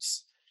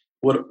backwards,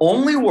 would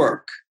only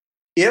work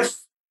if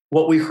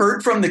what we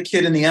heard from the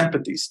kid in the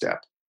empathy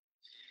step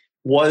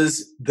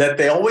was that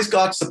they always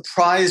got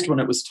surprised when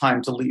it was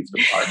time to leave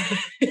the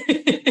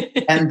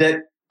park, and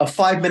that a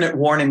 5-minute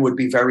warning would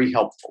be very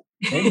helpful.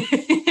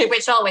 Okay?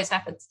 Which always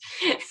happens.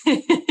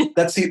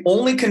 That's the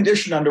only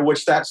condition under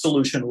which that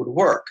solution would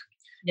work.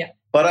 Yeah.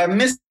 But I'm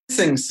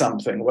missing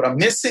something. What I'm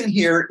missing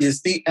here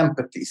is the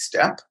empathy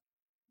step.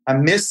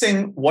 I'm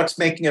missing what's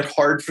making it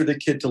hard for the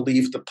kid to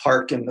leave the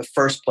park in the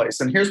first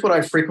place. And here's what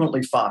I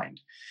frequently find.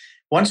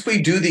 Once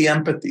we do the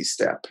empathy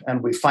step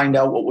and we find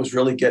out what was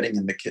really getting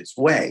in the kid's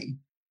way,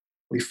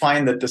 we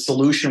find that the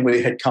solution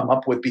we had come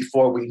up with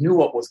before we knew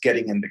what was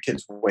getting in the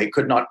kid's way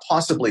could not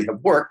possibly have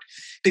worked,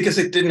 because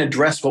it didn't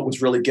address what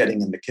was really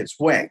getting in the kid's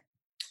way.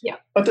 Yeah.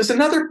 But there's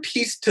another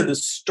piece to the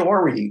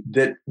story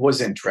that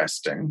was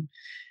interesting.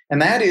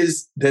 And that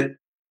is that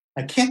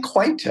I can't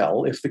quite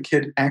tell if the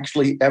kid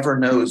actually ever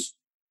knows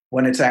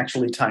when it's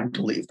actually time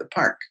to leave the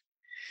park.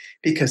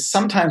 Because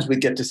sometimes we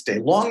get to stay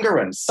longer,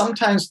 and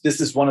sometimes this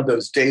is one of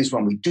those days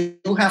when we do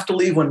have to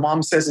leave when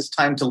mom says it's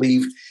time to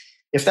leave.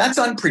 If that's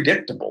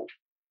unpredictable,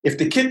 if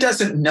the kid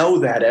doesn't know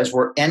that as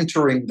we're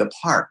entering the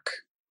park,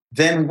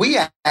 then we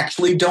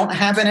actually don't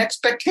have an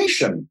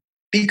expectation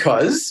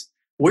because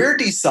we're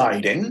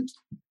deciding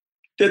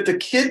that the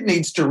kid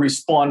needs to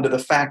respond to the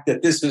fact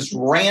that this is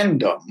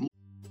random.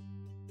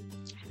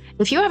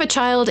 If you have a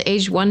child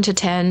aged 1 to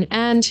 10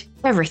 and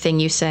everything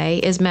you say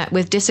is met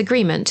with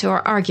disagreement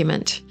or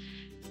argument,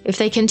 if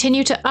they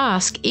continue to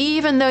ask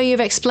even though you've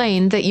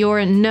explained that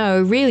your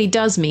no really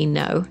does mean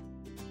no,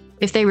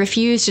 if they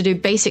refuse to do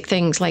basic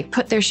things like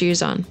put their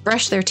shoes on,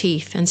 brush their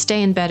teeth, and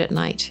stay in bed at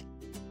night,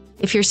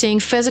 if you're seeing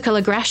physical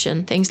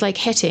aggression, things like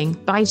hitting,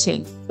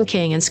 biting,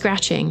 kicking, and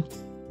scratching,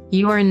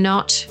 you are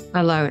not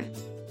alone.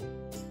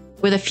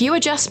 With a few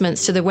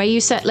adjustments to the way you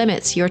set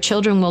limits, your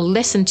children will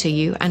listen to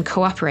you and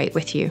cooperate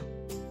with you.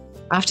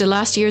 After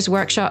last year's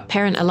workshop,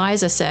 parent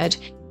Eliza said,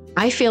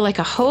 "I feel like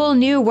a whole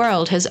new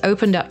world has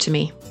opened up to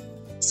me."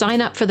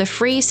 Sign up for the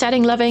free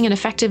Setting Loving and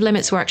Effective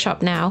Limits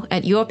workshop now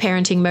at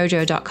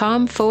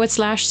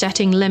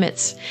yourparentingmojo.com/setting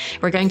limits.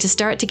 We're going to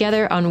start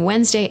together on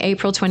Wednesday,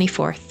 April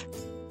 24th.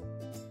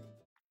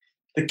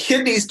 The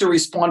kid needs to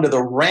respond to the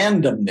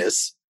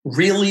randomness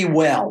really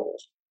well.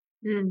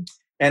 Mm.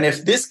 And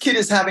if this kid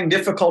is having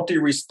difficulty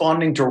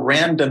responding to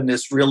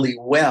randomness really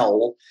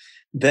well,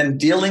 then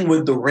dealing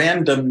with the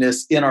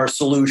randomness in our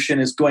solution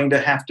is going to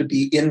have to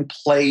be in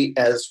play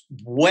as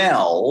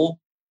well.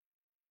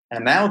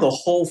 And now the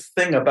whole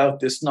thing about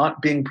this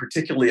not being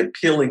particularly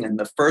appealing in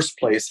the first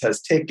place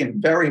has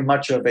taken very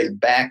much of a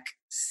back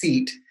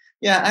seat.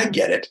 Yeah, I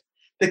get it.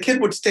 The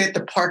kid would stay at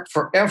the park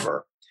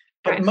forever,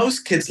 but Right.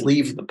 most kids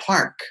leave the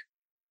park,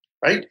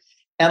 right?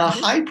 And a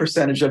high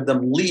percentage of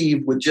them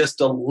leave with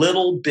just a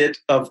little bit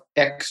of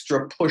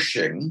extra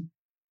pushing.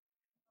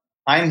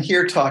 I'm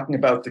here talking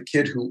about the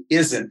kid who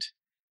isn't.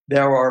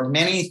 There are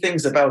many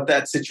things about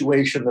that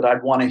situation that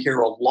I'd want to hear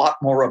a lot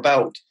more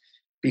about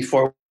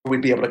before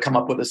we'd be able to come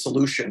up with a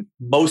solution.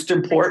 Most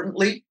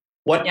importantly,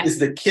 what is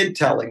the kid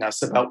telling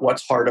us about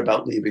what's hard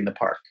about leaving the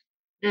park?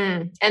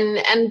 And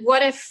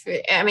what if,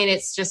 I mean,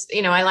 it's just,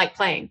 I like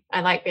playing.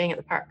 I like being at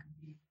the park.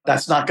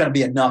 That's not going to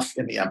be enough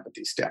in the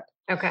empathy step.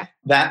 Okay.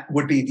 That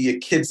would be the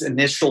kid's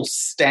initial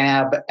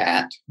stab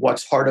at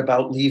what's hard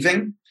about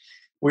leaving.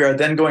 We are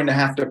then going to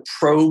have to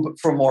probe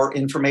for more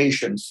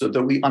information so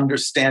that we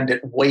understand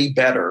it way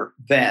better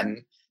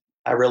than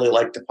I really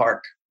like the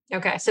park.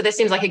 Okay. So this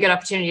seems like a good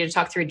opportunity to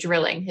talk through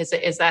drilling. Is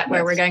that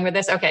where we're going with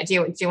this? Okay. Do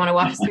you want to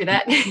walk us through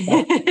that?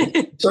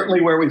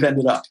 Certainly where we've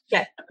ended up.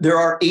 Okay. There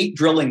are 8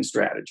 drilling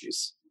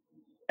strategies.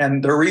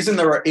 And the reason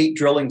there are 8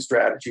 drilling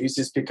strategies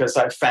is because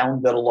I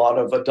found that a lot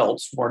of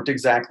adults weren't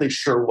exactly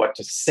sure what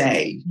to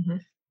say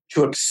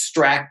to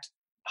extract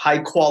high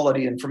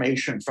quality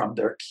information from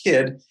their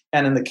kid.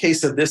 And in the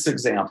case of this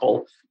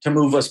example, to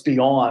move us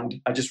beyond,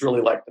 I just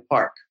really like the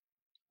park,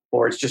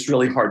 or it's just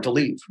really hard to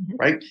leave,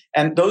 right?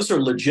 And those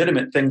are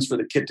legitimate things for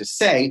the kid to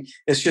say.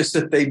 It's just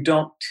that they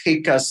don't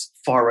take us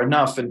far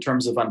enough in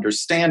terms of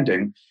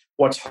understanding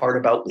what's hard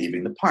about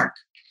leaving the park.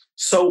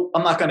 So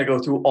I'm not going to go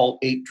through all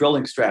 8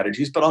 drilling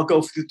strategies, but I'll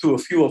go through a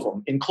few of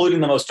them, including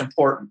the most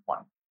important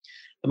one.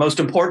 The most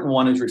important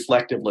one is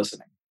reflective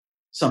listening.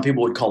 Some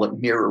people would call it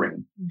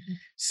mirroring.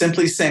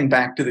 Simply saying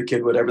back to the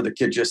kid whatever the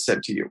kid just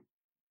said to you,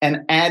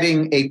 and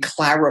adding a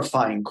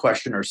clarifying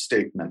question or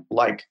statement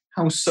like,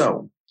 how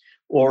so?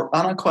 Or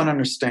I don't quite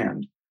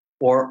understand,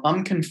 or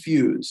I'm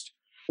confused,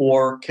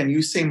 or can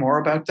you say more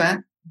about that?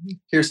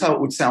 Here's how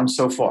it would sound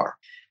so far.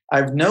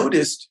 I've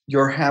noticed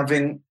you're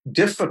having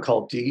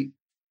difficulty.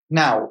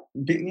 Now,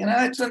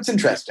 it's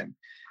interesting.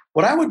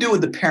 What I would do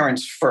with the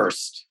parents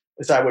first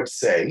is I would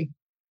say,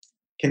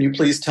 can you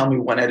please tell me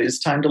when it is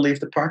time to leave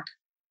the park?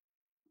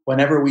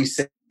 Whenever we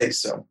say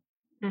so.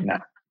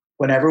 Now,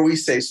 whenever we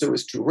say so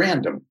is too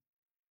random.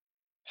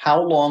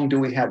 How long do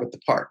we have at the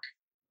park?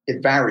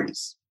 It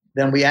varies.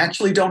 Then we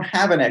actually don't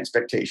have an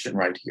expectation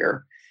right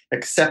here,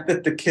 except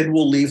that the kid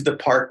will leave the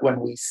park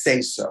when we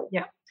say so.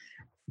 Yeah.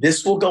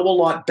 This will go a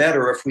lot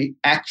better if we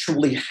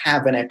actually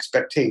have an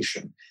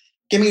expectation.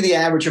 Give me the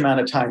average amount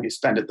of time you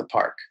spend at the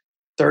park.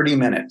 30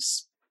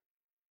 minutes.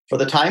 For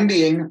the time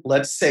being,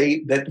 let's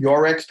say that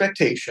your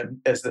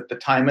expectation is that the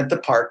time at the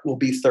park will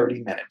be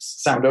 30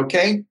 minutes. Sound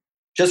okay?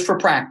 Just for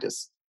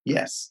practice.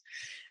 Yes.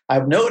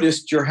 I've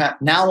noticed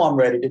now I'm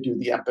ready to do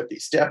the empathy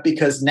step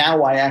because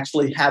now I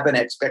actually have an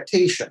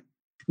expectation.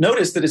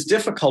 Notice that it's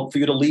difficult for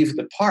you to leave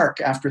the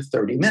park after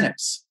 30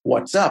 minutes.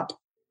 What's up?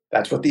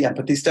 That's what the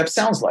empathy step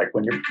sounds like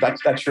when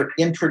that's your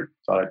intro.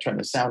 Thought I'd turn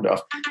the sound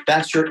off.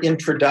 That's your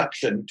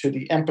introduction to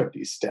the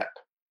empathy step.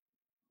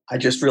 I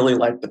just really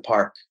like the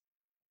park.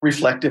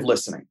 Reflective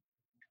listening.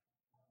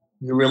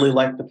 You really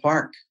like the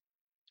park.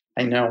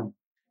 I know.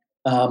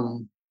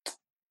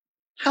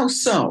 How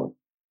so?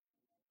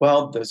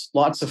 Well, there's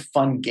lots of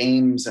fun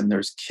games and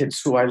there's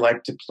kids who I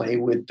like to play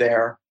with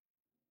there.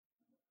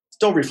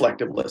 Still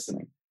reflective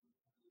listening.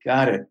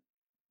 Got it.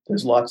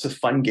 There's lots of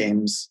fun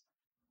games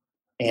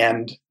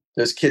and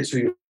there's kids who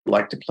you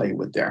like to play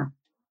with there.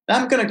 Now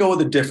I'm going to go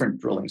with a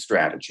different drilling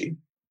strategy.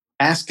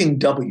 Asking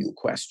W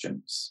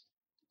questions.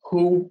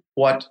 Who,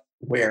 what,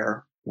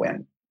 where,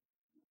 when.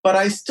 But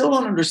I still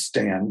don't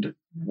understand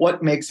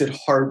what makes it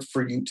hard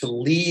for you to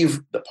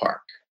leave the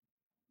park.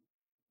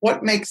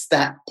 What makes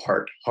that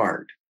part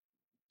hard?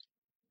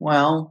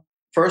 Well,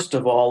 first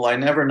of all, I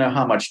never know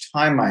how much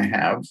time I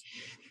have.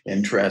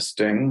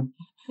 Interesting.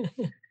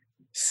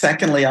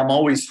 Secondly, I'm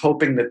always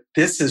hoping that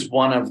this is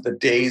one of the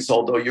days,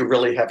 although you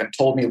really haven't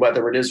told me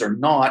whether it is or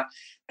not,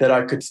 that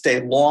I could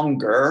stay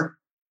longer.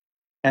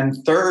 And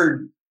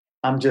third,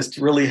 I'm just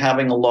really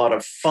having a lot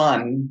of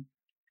fun.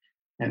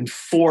 And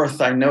fourth,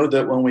 I know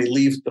that when we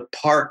leave the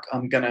park,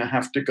 I'm going to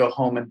have to go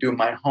home and do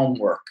my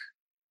homework.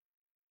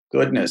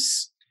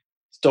 Goodness.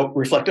 Still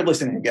reflective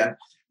listening again.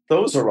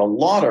 Those are a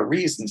lot of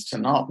reasons to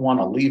not want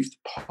to leave the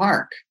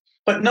park.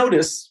 But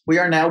notice we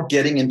are now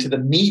getting into the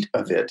meat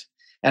of it.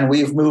 And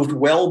we've moved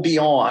well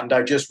beyond,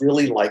 I just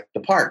really like the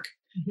park.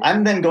 Mm-hmm.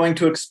 I'm then going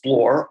to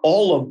explore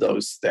all of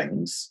those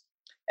things.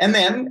 And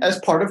then as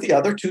part of the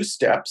other two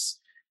steps,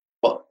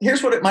 well,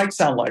 here's what it might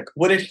sound like.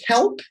 Would it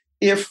help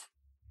if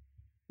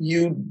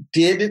you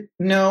did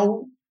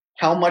know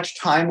how much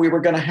time we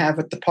were going to have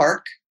at the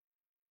park?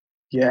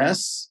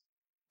 Yes,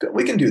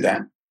 we can do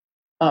that.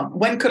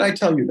 When could I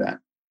tell you that?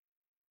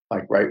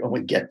 Like right when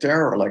we get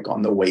there or like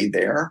on the way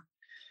there?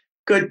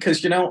 Good,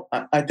 because,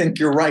 I think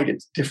you're right.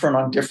 It's different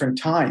on different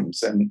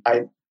times. And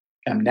I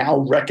am now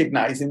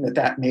recognizing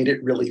that made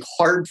it really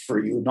hard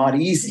for you, not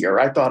easier.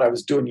 I thought I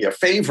was doing you a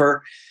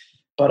favor,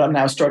 but I'm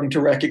now starting to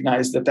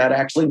recognize that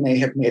actually may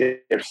have made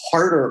it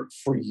harder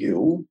for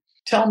you.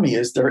 Tell me,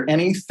 is there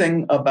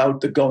anything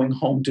about the going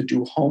home to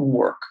do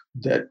homework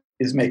that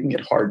is making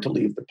it hard to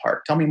leave the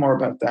park? Tell me more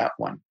about that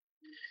one.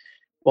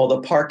 Well,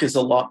 the park is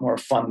a lot more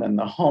fun than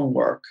the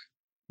homework,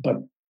 but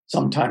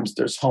sometimes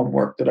there's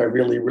homework that I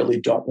really, really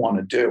don't want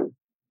to do.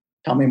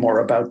 Tell me more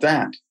about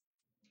that.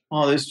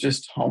 Oh, there's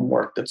just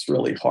homework that's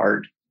really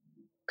hard.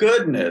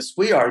 Goodness,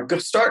 we are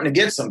starting to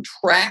get some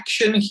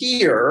traction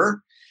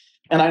here.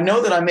 And I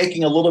know that I'm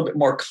making it a little bit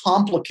more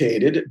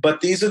complicated,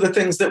 but these are the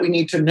things that we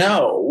need to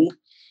know.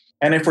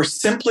 And if we're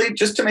simply,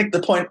 just to make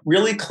the point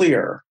really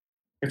clear,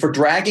 if we're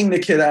dragging the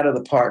kid out of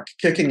the park,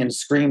 kicking and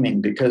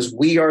screaming because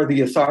we are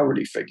the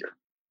authority figure,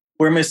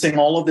 we're missing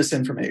all of this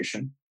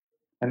information.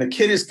 And the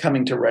kid is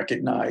coming to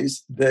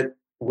recognize that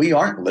we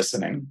aren't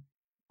listening.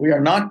 We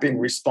are not being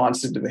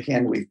responsive to the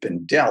hand we've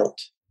been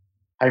dealt.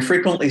 I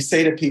frequently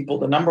say to people,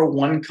 the number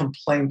one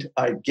complaint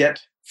I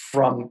get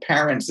from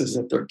parents is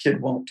that their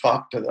kid won't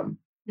talk to them.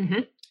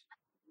 Mm-hmm.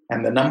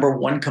 And the number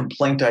one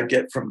complaint I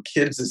get from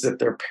kids is that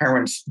their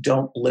parents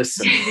don't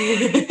listen.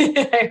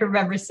 I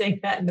remember saying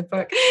that in the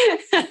book.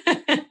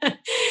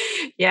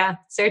 Yeah,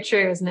 so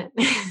true, isn't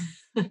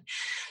it?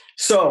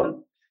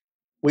 So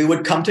we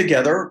would come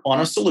together on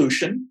a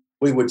solution.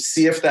 We would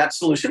see if that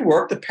solution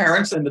worked. The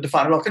parents in the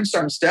define all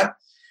concern step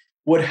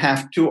would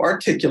have to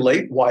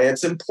articulate why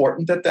it's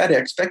important that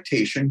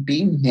expectation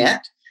be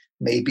met.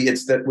 Maybe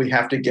it's that we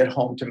have to get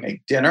home to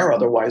make dinner,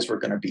 otherwise we're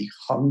going to be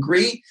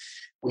hungry.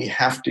 We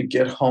have to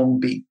get home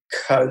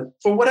because,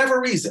 for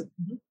whatever reason,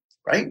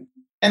 right?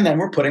 And then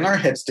we're putting our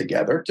heads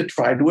together to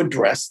try to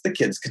address the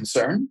kid's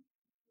concern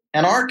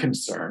and our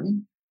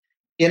concern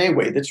in a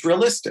way that's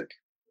realistic.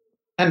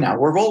 And now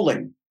we're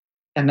rolling.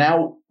 And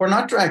now we're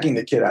not dragging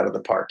the kid out of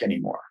the park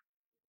anymore.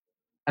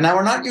 And now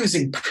we're not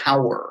using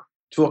power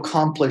to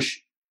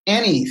accomplish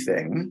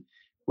anything.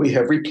 We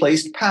have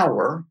replaced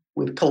power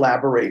with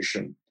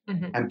collaboration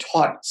and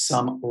taught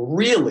some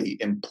really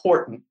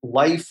important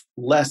life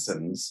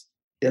lessons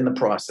in the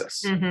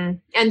process. Mm-hmm.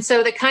 And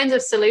so the kinds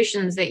of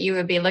solutions that you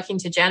would be looking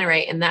to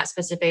generate in that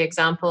specific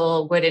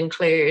example would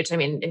include,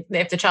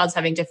 if the child's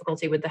having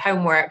difficulty with the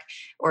homework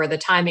or the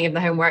timing of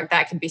the homework,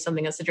 that could be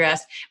something that's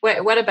addressed.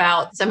 What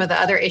about some of the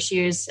other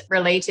issues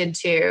related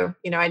to,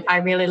 I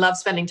really love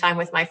spending time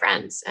with my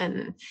friends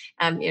and,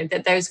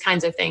 those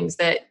kinds of things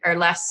that are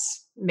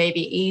less maybe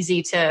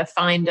easy to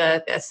find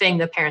a thing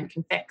the parent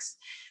can fix?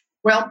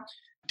 Well,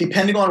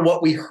 depending on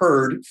what we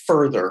heard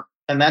further,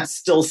 and that's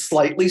still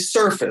slightly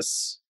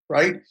surface,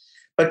 right?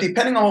 But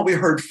depending on what we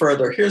heard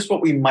further, here's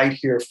what we might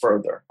hear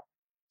further.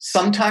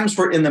 Sometimes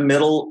we're in the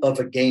middle of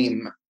a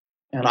game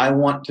and I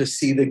want to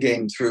see the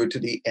game through to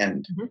the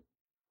end. Mm-hmm.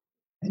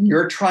 And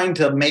you're trying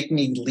to make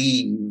me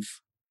leave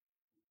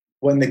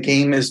when the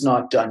game is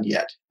not done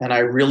yet. And I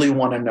really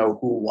want to know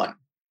who won.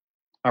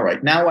 All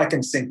right, now I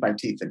can sink my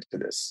teeth into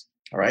this.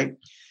 All right?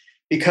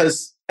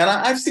 Because, and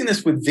I've seen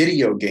this with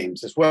video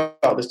games as well.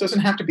 This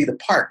doesn't have to be the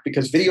park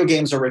because video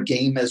games are a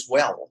game as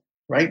well,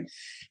 right?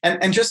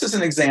 And just as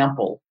an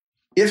example,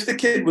 if the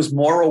kid was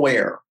more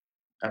aware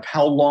of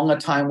how long a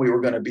time we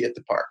were going to be at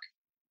the park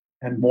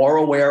and more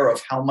aware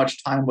of how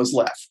much time was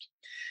left,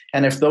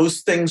 and if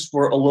those things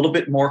were a little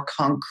bit more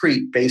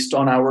concrete based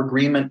on our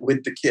agreement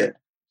with the kid,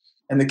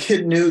 and the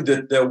kid knew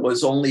that there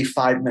was only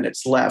 5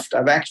 minutes left,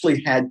 I've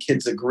actually had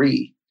kids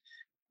agree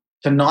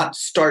to not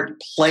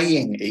start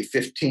playing a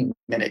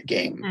 15-minute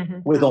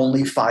game with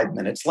only 5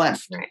 minutes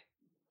left,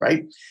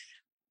 right?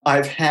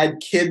 I've had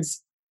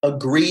kids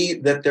agree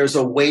that there's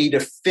a way to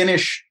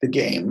finish the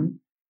game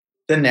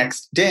the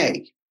next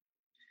day.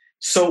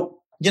 So,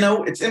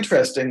 it's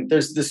interesting.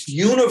 There's this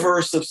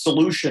universe of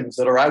solutions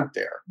that are out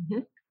there.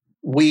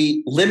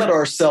 We limit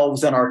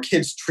ourselves and our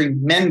kids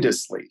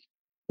tremendously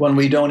when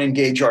we don't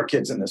engage our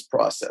kids in this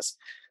process.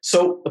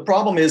 So the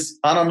problem is,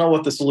 I don't know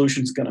what the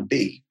solution is going to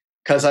be,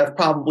 because I've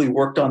probably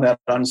worked on that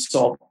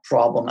unsolved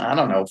problem,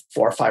 400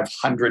 or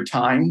 500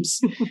 times.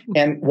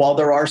 And while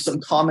there are some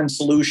common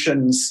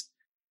solutions,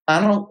 I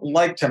don't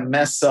like to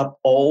mess up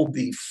all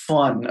the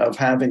fun of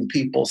having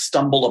people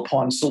stumble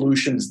upon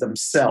solutions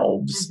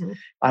themselves.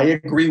 I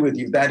agree with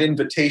you. That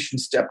invitation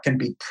step can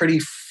be pretty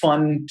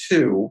fun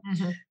too,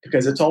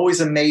 because it's always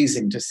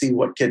amazing to see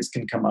what kids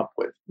can come up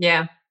with.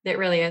 Yeah, it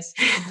really is.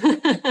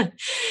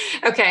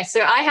 Okay,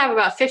 so I have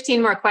about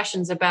 15 more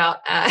questions about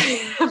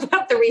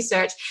about the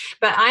research,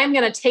 but I'm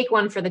going to take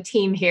one for the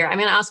team here. I'm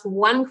going to ask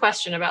one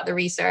question about the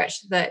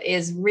research that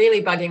is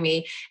really bugging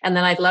me, and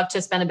then I'd love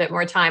to spend a bit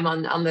more time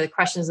on the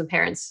questions the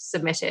parents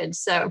submitted.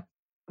 So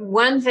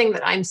one thing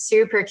that I'm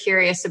super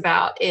curious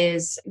about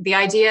is the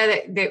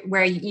idea that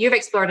where you've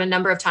explored a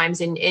number of times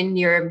in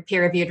your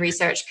peer-reviewed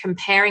research,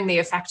 comparing the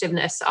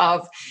effectiveness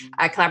of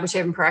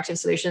collaborative and proactive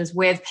solutions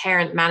with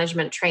parent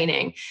management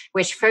training,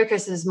 which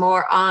focuses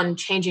more on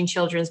changing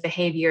children's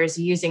behaviors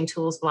using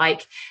tools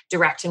like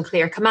direct and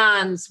clear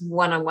commands,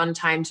 one-on-one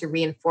time to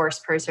reinforce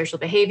pro-social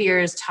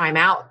behaviors, time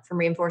out from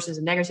reinforcers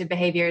of negative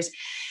behaviors.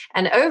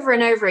 And over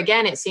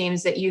again, it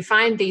seems that you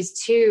find these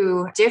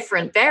two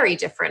very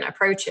different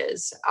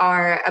approaches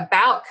are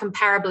about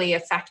comparably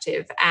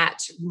effective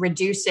at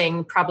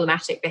reducing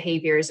problematic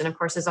behaviors. And of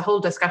course, there's a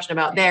whole discussion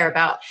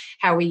about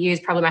how we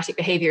use problematic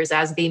behaviors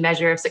as the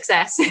measure of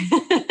success.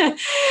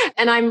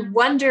 And I'm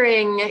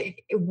wondering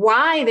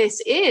why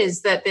this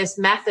is that this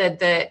method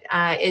that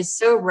is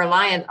so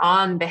reliant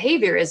on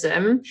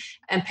behaviorism,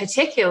 and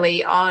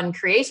particularly on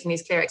creating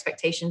these clear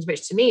expectations,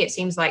 which to me, it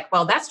seems like,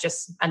 well, that's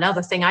just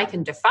another thing I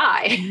can defy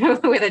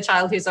with a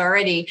child who's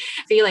already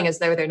feeling as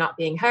though they're not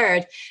being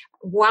heard.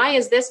 Why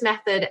is this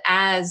method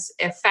as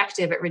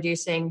effective at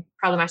reducing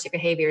problematic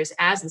behaviors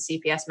as the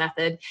CPS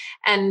method?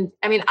 And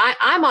I mean,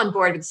 I'm on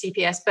board with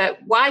CPS, but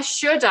why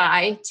should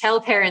I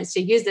tell parents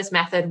to use this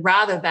method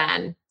rather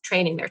than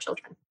training their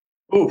children?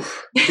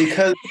 Oof,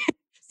 because...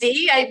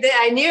 See,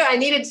 I knew I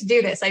needed to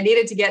do this. I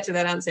needed to get to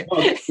that answer.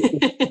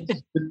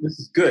 This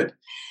is good.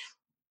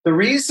 The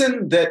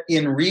reason that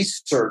in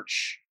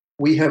research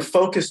we have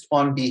focused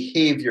on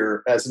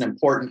behavior as an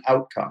important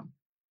outcome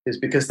is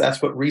because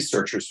that's what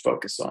researchers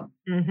focus on.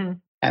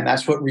 And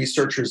that's what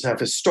researchers have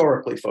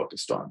historically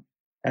focused on.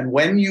 And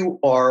when you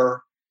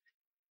are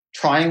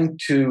trying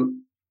to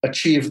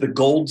achieve the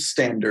gold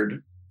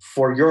standard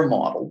for your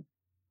model,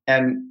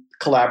 and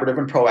collaborative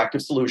and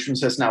proactive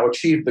solutions has now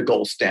achieved the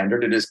gold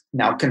standard, it is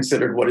now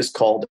considered what is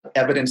called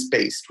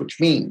evidence-based, which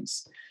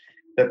means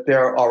that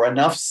there are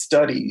enough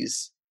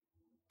studies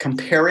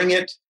comparing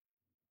it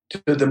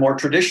to the more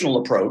traditional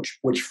approach,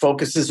 which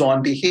focuses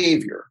on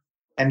behavior,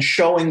 and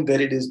showing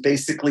that it is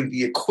basically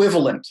the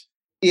equivalent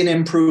in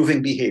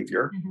improving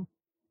behavior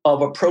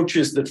of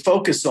approaches that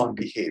focus on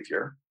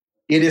behavior.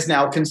 It is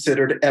now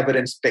considered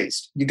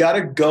evidence-based. You got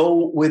to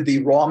go with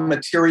the raw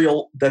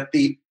material that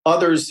the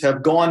others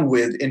have gone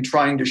with in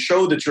trying to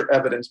show that you're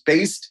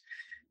evidence-based.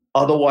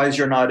 Otherwise,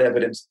 you're not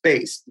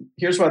evidence-based.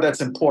 Here's why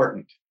that's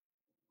important.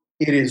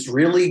 It is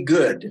really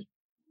good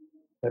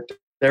that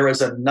there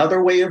is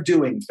another way of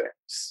doing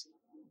things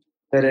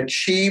that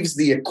achieves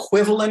the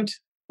equivalent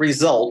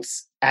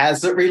results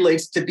as it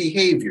relates to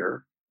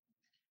behavior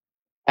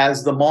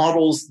as the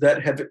models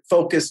that have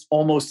focused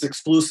almost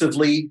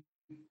exclusively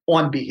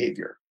on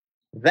behavior.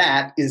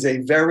 That is a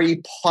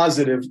very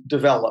positive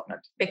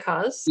development.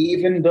 Because?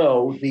 Even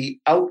though the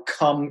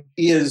outcome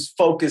is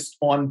focused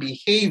on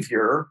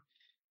behavior,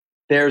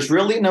 there's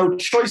really no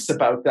choice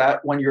about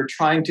that when you're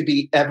trying to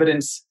be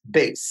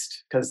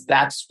evidence-based, because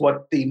that's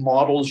what the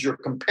models you're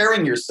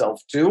comparing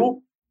yourself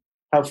to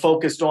have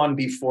focused on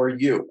before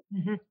you.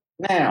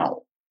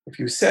 Now, if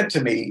you said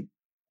to me,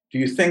 do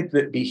you think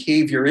that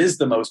behavior is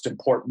the most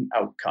important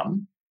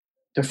outcome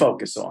to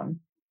focus on?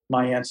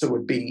 My answer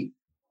would be,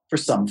 for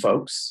some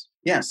folks,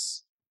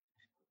 yes.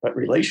 But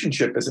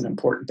relationship is an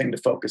important thing to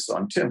focus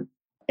on too.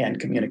 And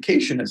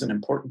communication is an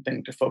important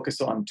thing to focus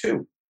on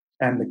too.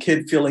 And the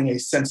kid feeling a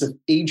sense of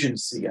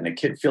agency and a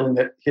kid feeling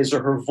that his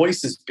or her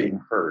voice is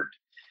being heard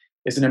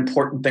is an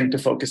important thing to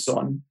focus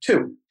on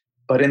too.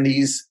 But in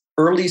these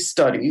early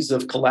studies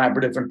of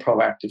collaborative and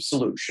proactive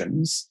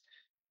solutions,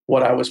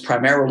 what I was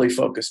primarily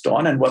focused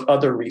on and what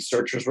other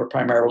researchers were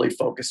primarily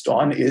focused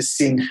on is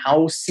seeing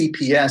how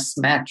CPS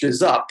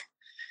matches up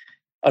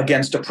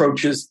against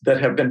approaches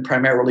that have been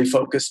primarily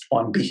focused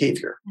on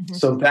behavior.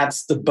 So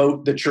that's the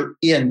boat that you're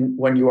in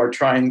when you are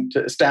trying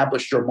to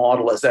establish your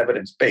model as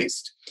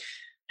evidence-based.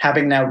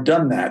 Having now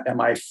done that,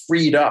 am I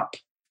freed up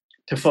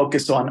to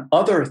focus on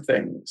other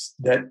things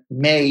that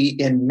may,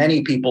 in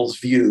many people's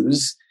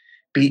views,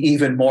 be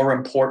even more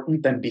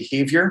important than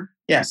behavior?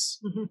 Yes.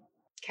 Mm-hmm.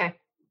 Okay.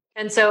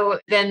 And so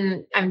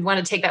then I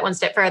want to take that one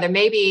step further.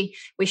 Maybe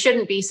we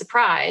shouldn't be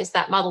surprised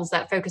that models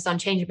that focus on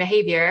changing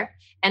behavior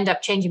end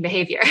up changing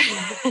behavior.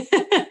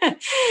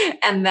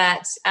 And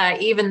that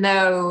even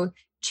though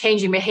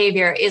changing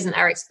behavior isn't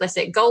our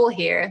explicit goal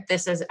here,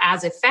 this is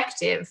as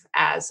effective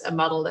as a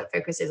model that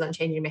focuses on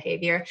changing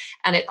behavior.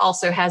 And it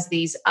also has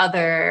these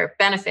other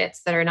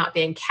benefits that are not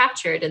being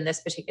captured in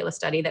this particular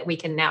study that we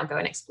can now go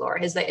and explore.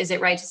 Is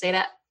it right to say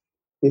that?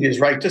 It is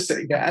right to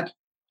say that.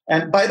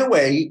 And by the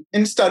way,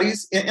 in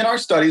our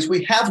studies,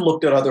 we have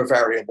looked at other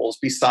variables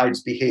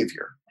besides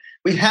behavior.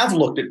 We have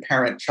looked at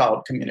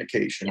parent-child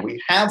communication. Yeah.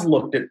 We have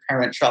looked at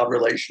parent-child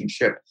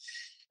relationship.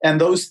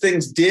 And those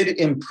things did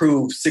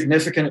improve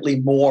significantly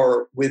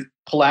more with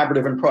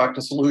collaborative and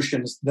proactive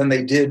solutions than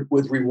they did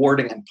with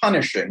rewarding and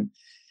punishing.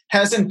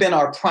 Hasn't been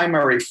our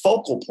primary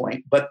focal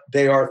point, but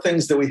they are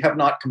things that we have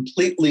not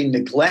completely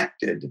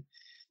neglected.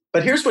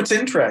 But here's what's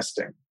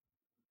interesting.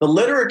 The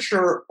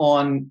literature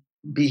on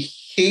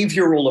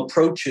behavioral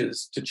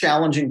approaches to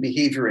challenging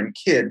behavior in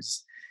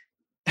kids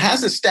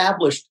has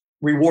established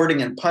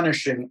rewarding and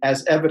punishing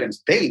as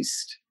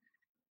evidence-based.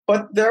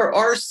 But there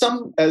are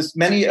some, as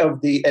many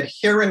of the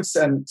adherents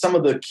and some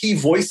of the key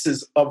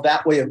voices of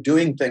that way of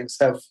doing things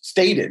have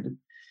stated,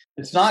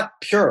 it's not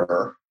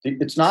pure.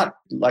 It's not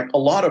like a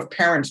lot of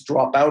parents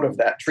drop out of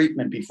that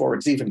treatment before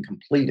it's even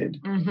completed.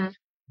 Mm-hmm.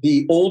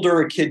 The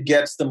older a kid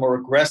gets, the more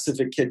aggressive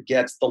a kid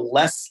gets, the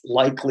less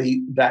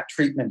likely that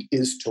treatment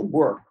is to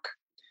work.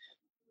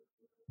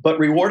 But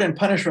reward and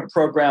punishment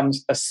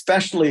programs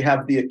especially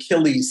have the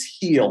Achilles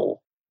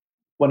heel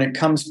when it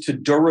comes to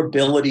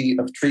durability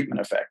of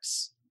treatment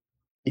effects.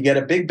 You get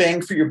a big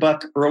bang for your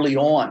buck early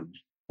on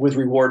with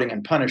rewarding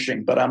and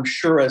punishing, but I'm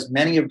sure as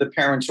many of the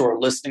parents who are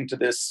listening to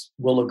this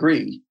will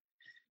agree,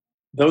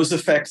 those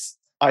effects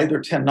either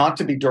tend not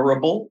to be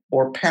durable,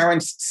 or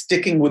parents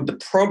sticking with the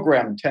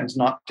program tends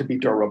not to be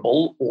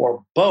durable,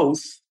 or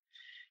both.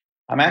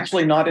 I'm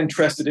actually not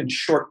interested in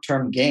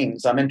short-term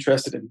gains. I'm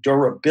interested in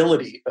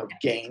durability of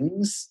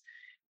gains.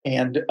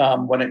 And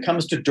when it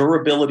comes to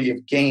durability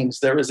of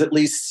gains, there is at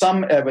least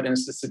some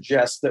evidence to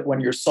suggest that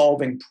when you're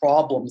solving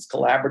problems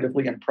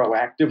collaboratively and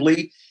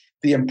proactively,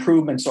 the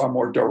improvements are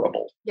more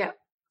durable. Yeah.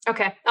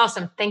 Okay,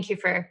 awesome. Thank you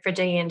for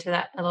digging into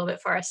that a little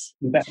bit for us.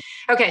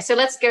 Okay, so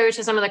let's go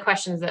to some of the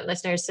questions that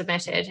listeners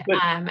submitted,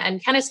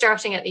 and kind of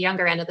starting at the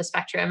younger end of the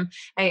spectrum.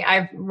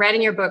 I've read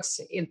in your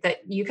books that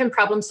you can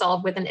problem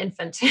solve with an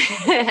infant,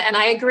 and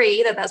I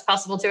agree that that's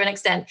possible to an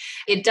extent.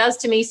 It does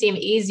to me seem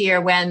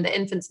easier when the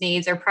infant's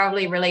needs are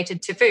probably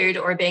related to food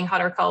or being hot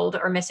or cold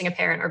or missing a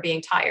parent or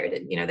being tired.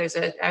 You know, there's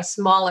a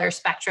smaller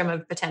spectrum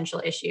of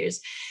potential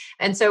issues.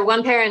 And so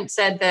one parent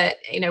said that,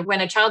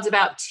 when a child's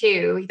about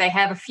 2, they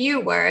have a few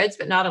words,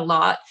 but not a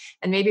lot.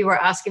 And maybe we're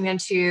asking them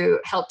to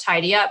help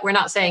tidy up. We're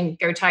not saying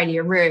go tidy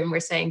your room.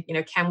 We're saying,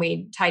 can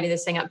we tidy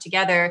this thing up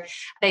together?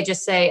 They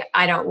just say,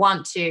 I don't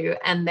want to.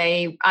 And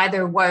they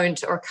either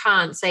won't or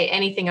can't say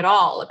anything at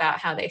all about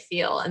how they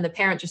feel. And the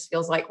parent just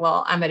feels like,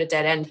 well, I'm at a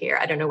dead end here.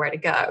 I don't know where to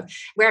go.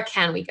 Where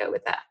can we go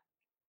with that?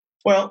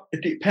 Well,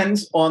 it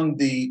depends on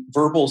the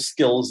verbal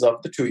skills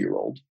of the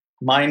 2-year-old.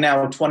 My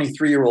now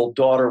 23-year-old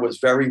daughter was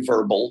very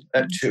verbal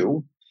at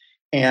 2.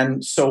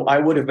 And so I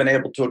would have been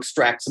able to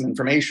extract some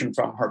information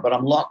from her, but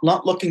I'm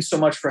not looking so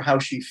much for how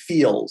she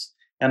feels.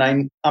 And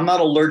I'm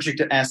not allergic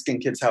to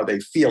asking kids how they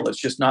feel. It's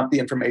just not the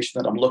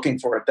information that I'm looking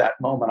for at that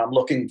moment. I'm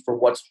looking for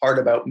what's hard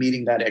about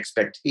meeting that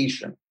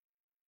expectation.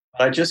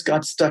 But I just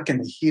got stuck in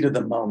the heat of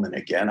the moment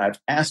again.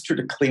 I've asked her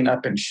to clean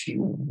up and she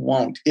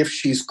won't. If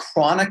she's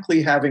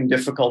chronically having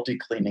difficulty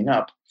cleaning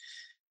up,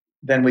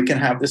 then we can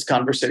have this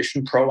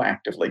conversation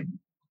proactively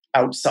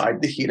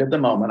outside the heat of the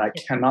moment. I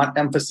cannot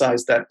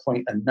emphasize that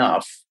point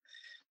enough.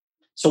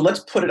 So let's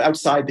put it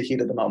outside the heat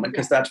of the moment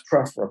because that's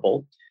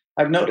preferable.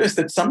 I've noticed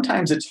that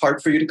sometimes it's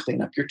hard for you to clean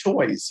up your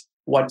toys.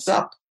 What's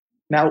up?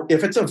 Now,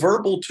 if it's a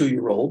verbal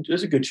 2-year-old,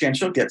 there's a good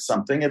chance you'll get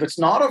something. If it's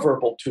not a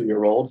verbal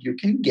 2-year-old, you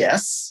can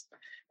guess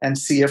and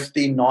see if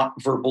the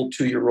not verbal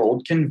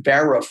 2-year-old can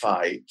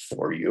verify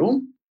for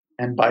you.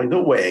 And by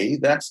the way,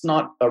 that's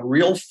not a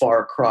real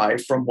far cry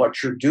from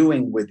what you're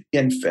doing with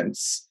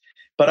infants.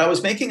 But I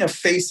was making a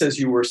face as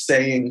you were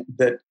saying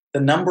that the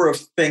number of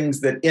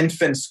things that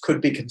infants could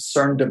be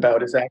concerned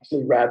about is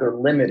actually rather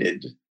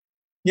limited.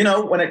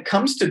 When it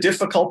comes to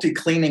difficulty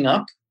cleaning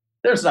up,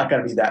 there's not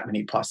going to be that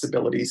many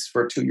possibilities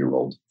for a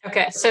 2-year-old.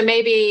 Okay, so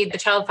maybe the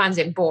child finds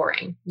it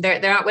boring.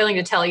 They're not willing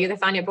to tell you they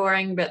find it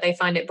boring, but they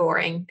find it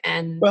boring.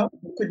 And well,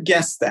 you could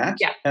guess that.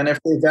 Yeah. And if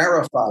they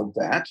verified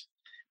that,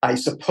 I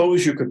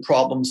suppose you could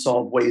problem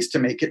solve ways to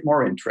make it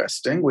more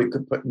interesting. We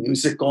could put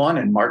music on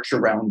and march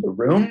around the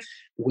room.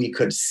 We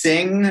could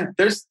sing.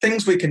 There's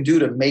things we can do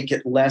to make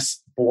it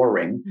less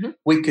boring. Mm-hmm.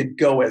 We could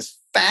go as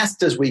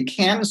fast as we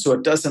can so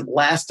it doesn't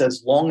last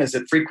as long as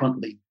it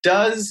frequently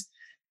does.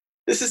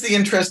 This is the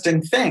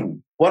interesting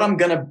thing. What I'm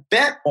going to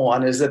bet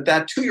on is that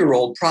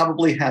 2-year-old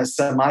probably has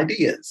some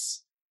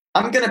ideas.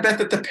 I'm going to bet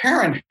that the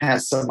parent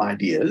has some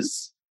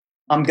ideas.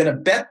 I'm going to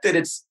bet that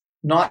it's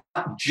not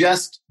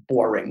just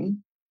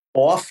boring.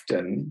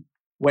 Often,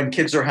 when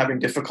kids are having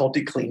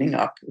difficulty cleaning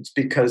up, it's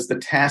because the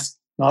task,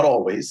 not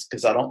always,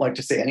 because I don't like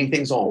to say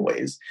anything's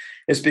always,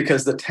 it's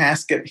because the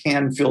task at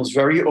hand feels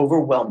very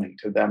overwhelming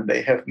to them.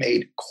 They have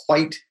made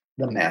quite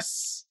the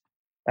mess,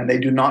 and they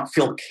do not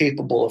feel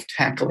capable of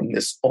tackling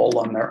this all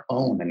on their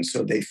own. And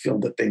so they feel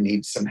that they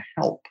need some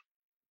help.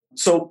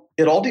 So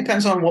it all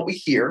depends on what we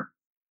hear.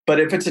 But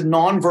if it's a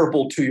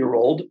nonverbal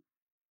 2-year-old,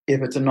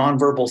 if it's a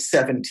nonverbal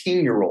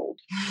 17-year-old,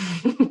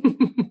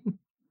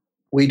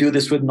 we do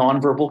this with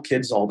nonverbal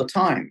kids all the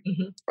time,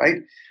 right?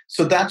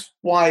 So that's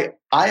why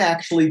I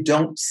actually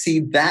don't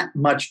see that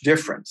much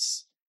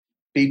difference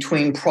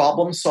between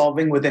problem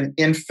solving with an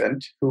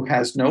infant who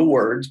has no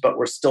words, but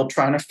we're still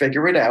trying to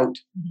figure it out,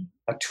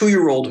 a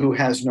 2-year-old who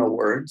has no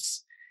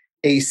words,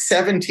 a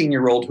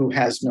 17-year-old who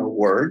has no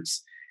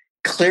words.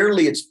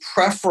 Clearly, it's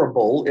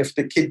preferable if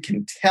the kid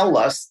can tell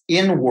us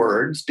in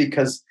words,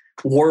 because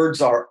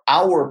words are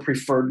our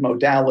preferred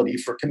modality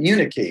for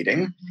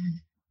communicating.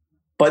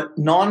 But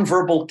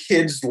nonverbal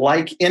kids,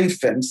 like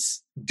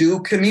infants, do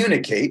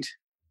communicate.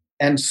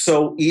 And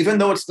so even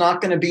though it's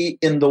not going to be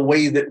in the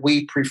way that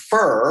we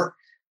prefer,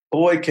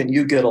 boy, can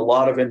you get a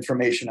lot of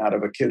information out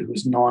of a kid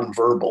who's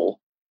nonverbal,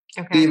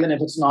 even if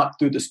it's not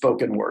through the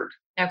spoken word.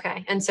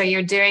 Okay. And so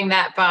you're doing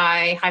that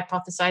by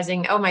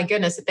hypothesizing, oh my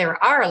goodness, if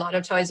there are a lot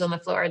of toys on the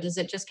floor, does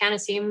it just kind of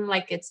seem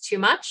like it's too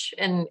much?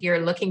 And you're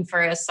looking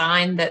for a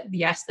sign that,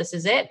 yes, this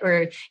is it?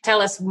 Or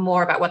tell us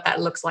more about what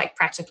that looks like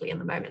practically in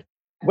the moment.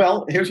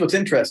 Well, here's what's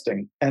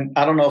interesting. And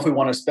I don't know if we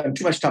want to spend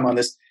too much time on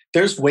this.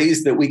 There's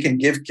ways that we can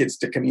give kids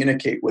to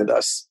communicate with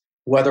us,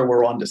 whether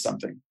we're onto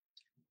something.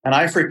 And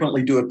I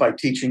frequently do it by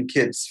teaching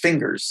kids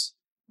fingers.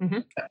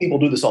 People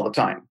do this all the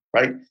time,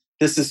 right?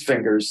 This is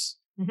fingers,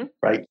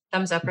 right?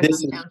 Thumbs up or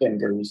this thumbs is down.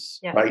 fingers,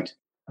 right?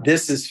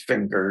 This is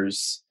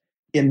fingers.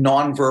 In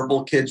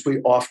nonverbal kids,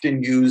 we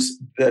often use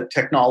the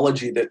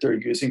technology that they're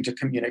using to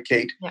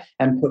communicate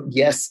and put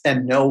yes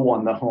and no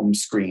on the home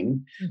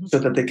screen so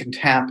that they can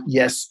tap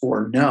yes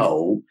or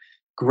no.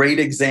 Great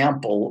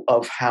example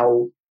of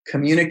how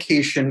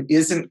communication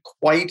isn't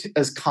quite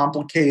as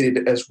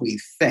complicated as we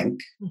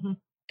think.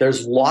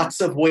 There's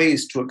lots of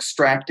ways to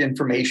extract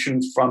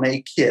information from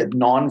a kid,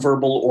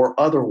 nonverbal or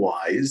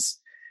otherwise,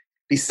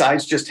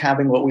 besides just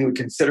having what we would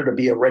consider to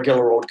be a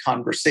regular old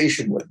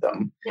conversation with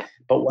them.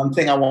 But one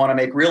thing I want to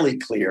make really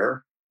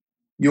clear,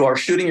 you are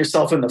shooting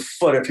yourself in the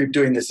foot if you're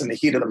doing this in the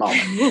heat of the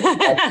moment.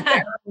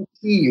 I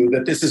guarantee you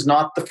that this is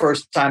not the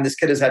first time this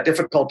kid has had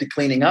difficulty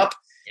cleaning up.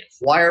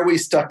 Why are we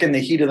stuck in the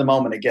heat of the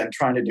moment again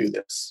trying to do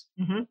this?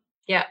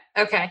 Yeah.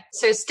 Okay.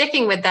 So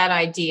sticking with that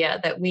idea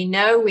that we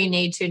know we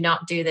need to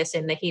not do this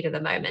in the heat of the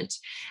moment,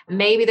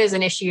 maybe there's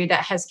an issue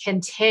that has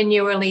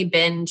continually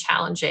been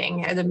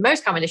challenging. The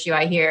most common issue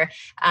I hear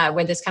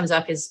when this comes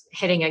up is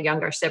hitting a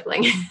younger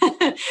sibling.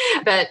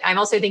 But I'm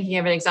also thinking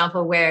of an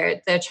example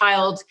where the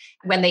child,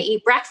 when they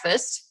eat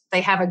breakfast, they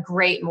have a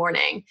great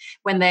morning.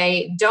 When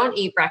they don't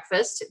eat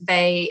breakfast,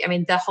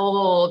 the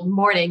whole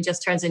morning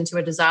just turns into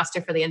a disaster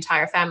for the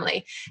entire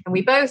family. And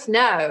we both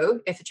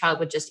know if a child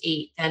would just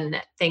eat, then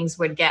things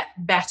would get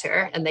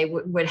better and they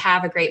would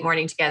have a great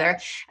morning together.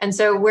 And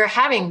so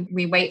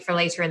we wait for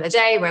later in the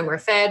day when we're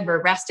fed,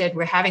 we're rested,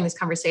 we're having this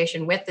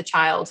conversation with the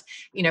child.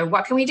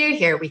 What can we do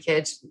here? We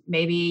could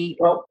maybe...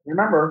 Well,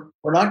 remember,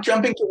 we're not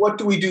jumping to what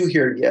do we do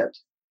here yet.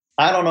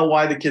 I don't know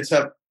why the kids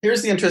have...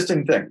 Here's the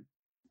interesting thing.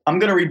 I'm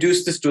going to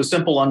reduce this to a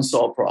simple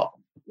unsolved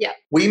problem.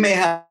 We may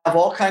have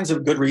all kinds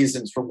of good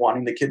reasons for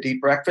wanting the kid to eat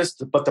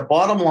breakfast, but the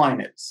bottom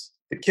line is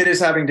the kid is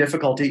having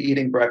difficulty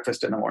eating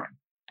breakfast in the morning.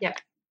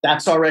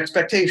 That's our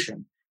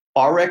expectation.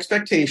 Our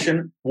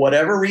expectation,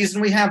 whatever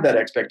reason we have that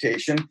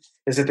expectation,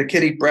 is that the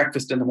kid eat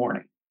breakfast in the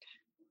morning.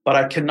 But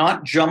I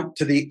cannot jump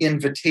to the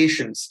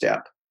invitation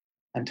step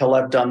until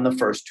I've done the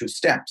first 2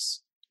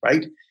 steps,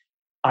 right?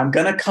 I'm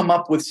going to come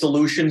up with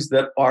solutions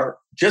that are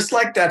just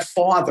like that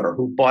father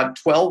who bought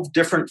 12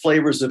 different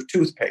flavors of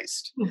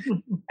toothpaste.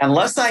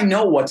 Unless I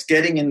know what's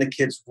getting in the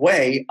kid's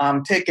way,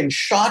 I'm taking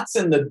shots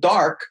in the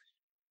dark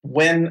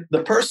when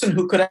the person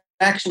who could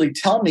actually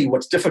tell me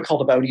what's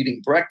difficult about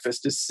eating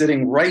breakfast is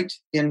sitting right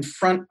in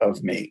front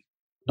of me,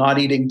 not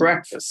eating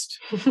breakfast.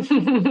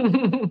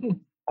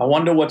 I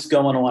wonder what's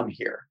going on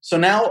here. So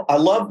now I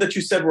love that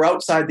you said we're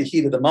outside the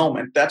heat of the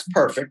moment. That's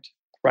perfect,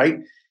 right?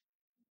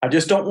 I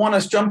just don't want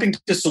us jumping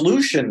to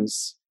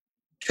solutions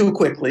too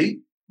quickly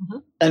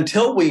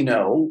until we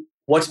know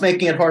what's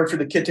making it hard for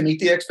the kid to meet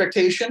the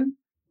expectation.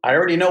 I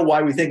already know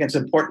why we think it's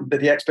important that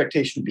the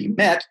expectation be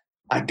met.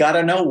 I got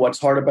to know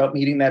what's hard about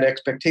meeting that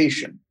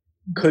expectation.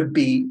 Could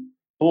be,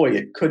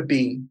 it could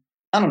be,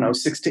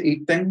 6 to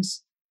 8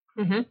 things.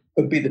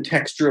 Could be the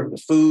texture of the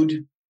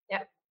food.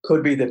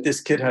 Could be that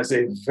this kid has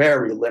a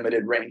very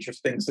limited range of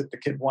things that the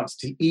kid wants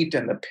to eat,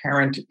 and the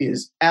parent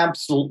is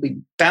absolutely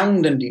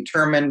bound and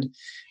determined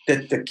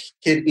that the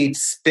kid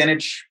eats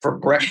spinach for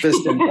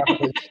breakfast in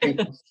whatever shape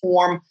or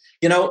form.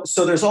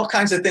 So there's all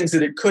kinds of things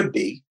that it could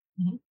be.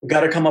 We've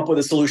got to come up with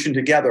a solution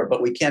together,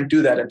 but we can't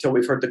do that until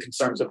we've heard the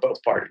concerns of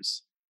both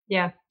parties.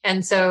 Yeah.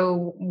 And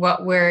so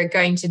what we're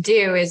going to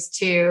do is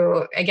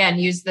to, again,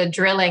 use the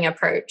drilling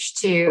approach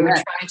to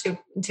try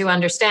to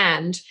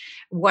understand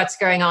what's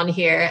going on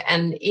here.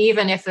 And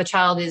even if the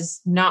child is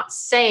not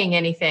saying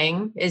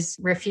anything, is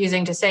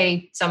refusing to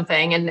say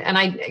something. And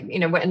I,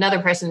 another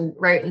person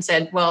wrote and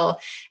said, well,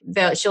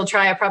 she'll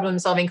try a problem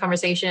solving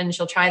conversation.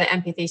 She'll try the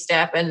empathy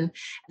step. And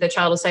the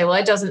child will say, well,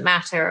 it doesn't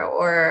matter.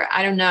 Or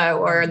I don't know.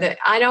 Or that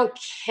I don't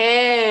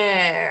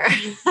care.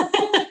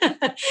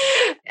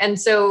 And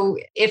so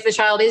if the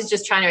child is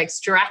just trying to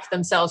extract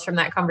themselves from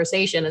that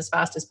conversation as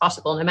fast as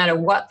possible, no matter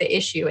what the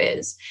issue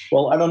is.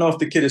 Well, I don't know if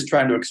the kid is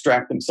trying to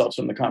extract themselves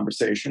from the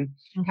conversation.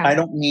 Okay. I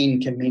don't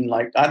can mean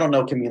like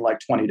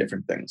 20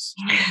 different things.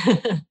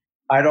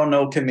 I don't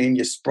know can mean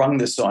you sprung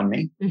this on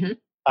me. Mm-hmm.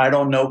 I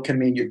don't know can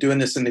mean you're doing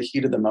this in the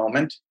heat of the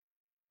moment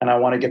and I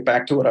want to get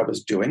back to what I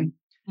was doing.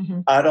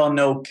 Mm-hmm. I don't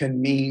know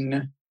can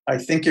mean I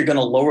think you're going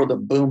to lower the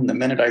boom the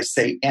minute I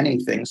say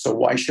anything, so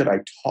why should I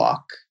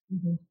talk?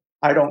 Mm-hmm.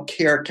 I don't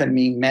care can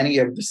mean many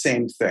of the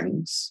same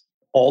things.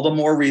 All the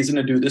more reason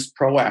to do this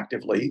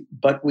proactively,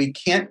 but we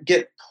can't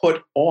get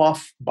put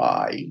off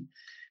by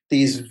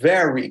these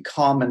very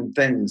common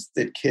things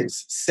that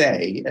kids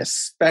say,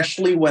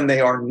 especially when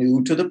they are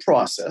new to the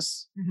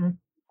process. Mm-hmm.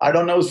 I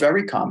don't know is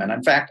very common.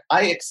 In fact,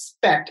 I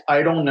expect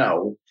I don't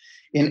know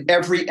in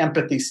every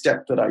empathy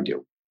step that I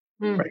do.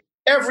 Right?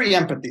 Every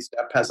empathy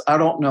step has I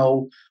don't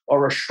know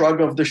or a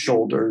shrug of the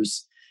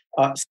shoulders.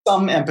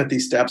 Some empathy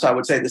steps, I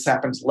would say this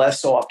happens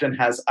less often,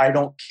 has I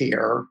don't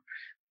care.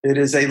 It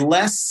is a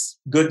less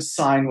good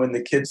sign when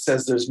the kid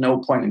says there's no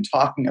point in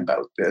talking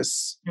about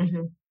this.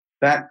 Mm-hmm.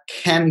 That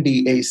can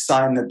be a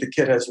sign that the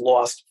kid has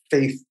lost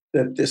faith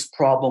that this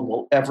problem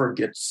will ever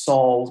get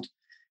solved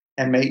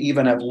and may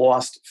even have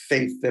lost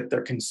faith that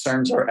their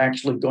concerns are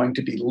actually going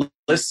to be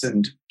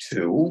listened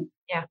to.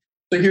 Yeah.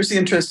 So here's the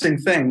interesting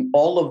thing.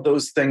 All of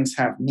those things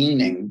have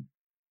meaning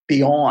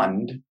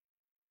beyond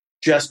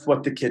just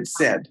what the kid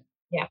said.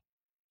 Yeah.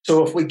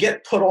 So if we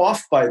get put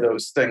off by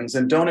those things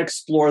and don't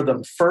explore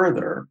them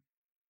further,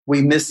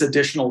 we miss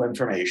additional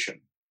information.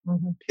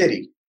 Mm-hmm.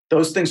 Pity.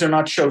 Those things are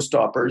not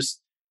showstoppers.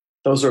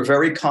 Those are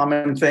very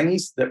common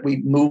things that we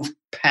move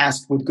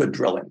past with good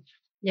drilling.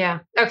 Yeah.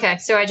 Okay.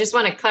 So I just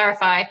want to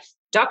clarify.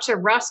 Dr.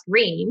 Ross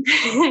Greene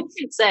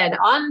said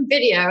on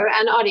video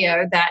and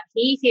audio that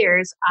he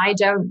hears I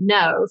don't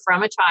know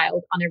from a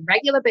child on a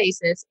regular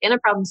basis in a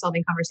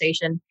problem-solving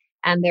conversation.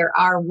 And there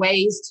are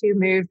ways to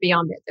move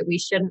beyond it, that we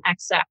shouldn't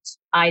accept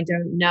I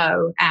don't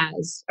know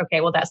as,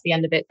 okay, well, that's the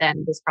end of it.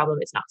 Then this problem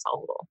is not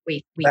solvable.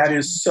 That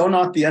is so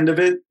not the end of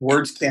it.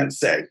 Words can't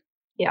say.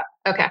 Yeah.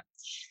 Okay.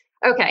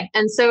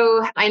 And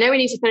so I know we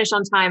need to finish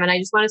on time, and I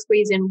just want to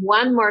squeeze in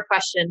one more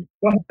question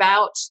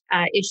about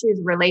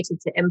issues related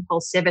to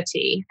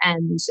impulsivity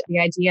and the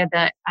idea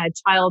that a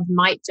child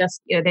might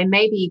just, they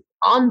may be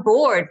on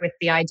board with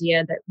the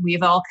idea that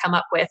we've all come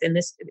up with in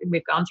this,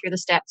 we've gone through the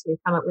steps,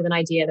 we've come up with an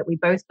idea that we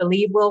both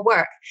believe will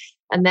work.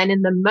 And then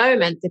in the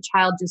moment, the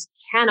child just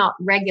cannot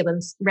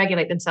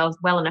regulate themselves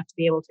well enough to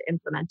be able to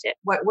implement it.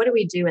 What do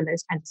we do in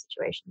those kinds of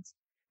situations?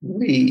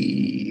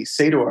 We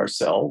say to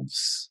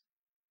ourselves,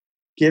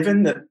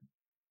 given that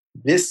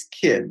this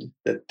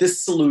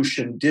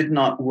solution did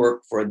not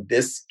work for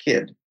this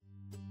kid.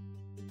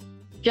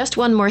 Just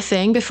one more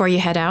thing before you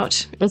head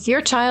out. If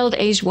your child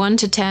aged 1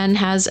 to 10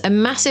 has a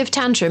massive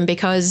tantrum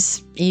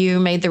because you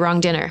made the wrong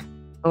dinner,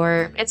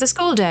 or it's a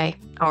school day,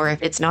 or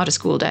if it's not a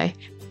school day,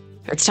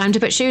 it's time to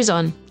put shoes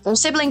on, their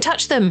sibling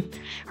touched them,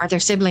 or their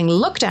sibling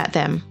looked at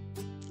them,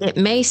 it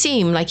may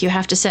seem like you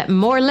have to set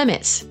more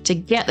limits to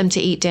get them to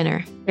eat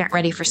dinner, get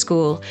ready for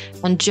school,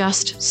 and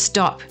just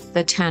stop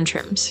the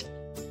tantrums.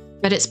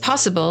 But it's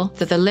possible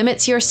that the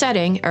limits you're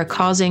setting are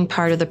causing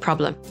part of the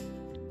problem.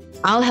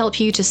 I'll help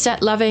you to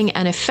set loving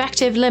and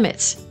effective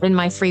limits in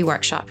my free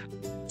workshop.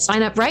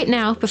 Sign up right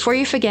now before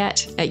you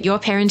forget at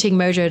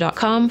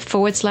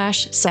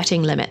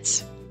yourparentingmojo.com/setting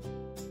limits.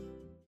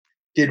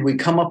 Did we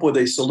come up with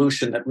a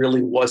solution that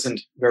really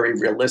wasn't very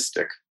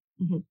realistic,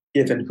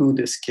 given who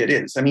this kid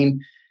is? I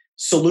mean,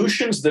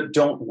 solutions that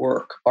don't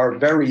work are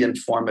very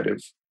informative.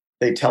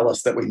 They tell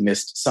us that we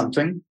missed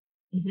something.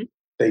 Mm-hmm.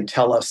 They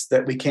tell us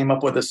that we came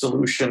up with a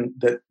solution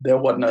that there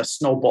wasn't a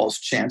snowball's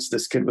chance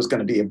this kid was going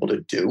to be able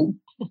to do.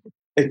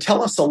 They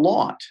tell us a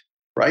lot,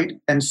 right?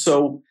 And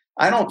so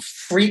I don't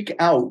freak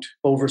out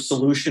over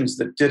solutions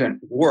that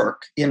didn't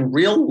work. In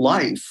real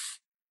life,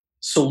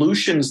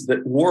 solutions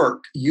that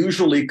work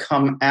usually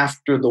come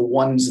after the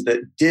ones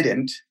that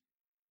didn't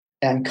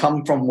and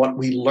come from what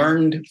we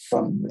learned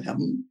from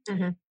them.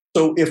 Mm-hmm.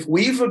 So if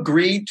we've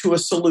agreed to a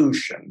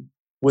solution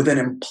with an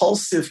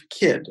impulsive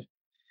kid,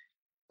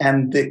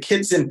 and the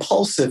kid's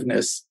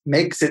impulsiveness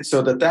makes it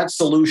so that that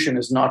solution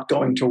is not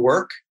going to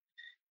work,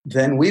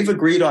 then we've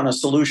agreed on a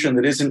solution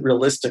that isn't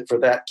realistic for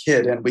that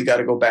kid, and we got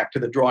to go back to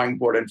the drawing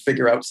board and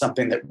figure out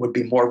something that would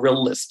be more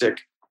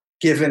realistic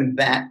given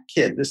that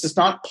kid. This is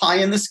not pie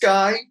in the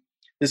sky.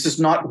 This is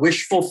not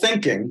wishful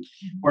thinking.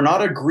 We're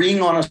not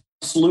agreeing on a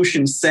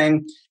solutions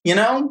saying,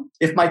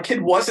 if my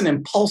kid wasn't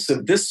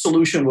impulsive, this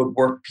solution would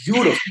work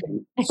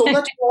beautifully. So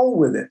let's roll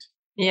with it.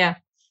 Yeah.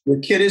 Your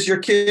kid is your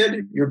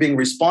kid. You're being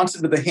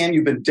responsive to the hand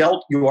you've been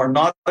dealt. You are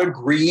not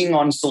agreeing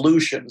on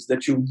solutions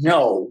that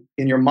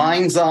in your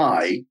mind's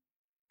eye,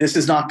 this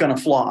is not going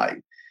to fly.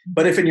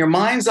 But if in your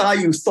mind's eye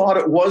you thought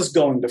it was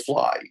going to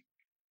fly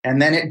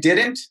and then it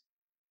didn't,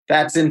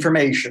 that's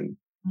information.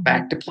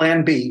 Back to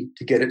plan B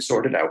to get it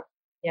sorted out.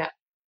 Yeah.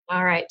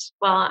 All right.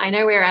 Well, I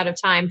know we're out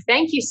of time.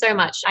 Thank you so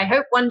much. I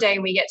hope one day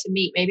we get to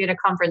meet, maybe at a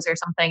conference or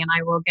something, and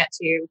I will get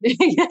to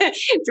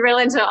drill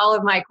into all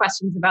of my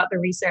questions about the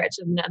research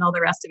and all the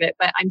rest of it.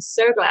 But I'm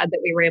so glad that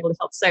we were able to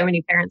help so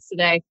many parents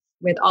today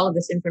with all of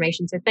this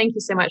information. So thank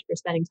you so much for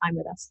spending time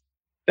with us.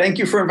 Thank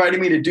you for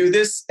inviting me to do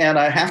this. And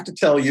I have to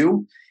tell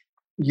you,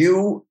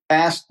 you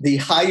asked the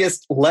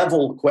highest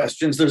level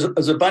questions. There's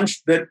a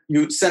bunch that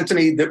you sent to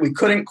me that we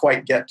couldn't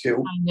quite get to.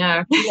 I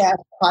know. You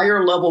asked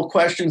higher level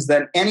questions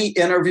than any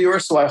interviewer.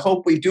 So I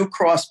hope we do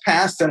cross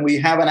paths and we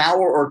have an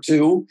hour or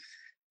two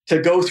to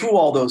go through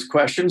all those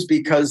questions,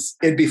 because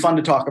it'd be fun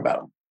to talk about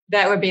them.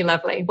 That would be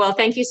lovely. Well,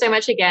 thank you so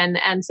much again.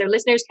 And so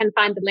listeners can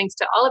find the links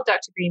to all of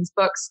Dr. Greene's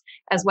books,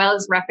 as well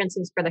as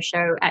references for the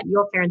show at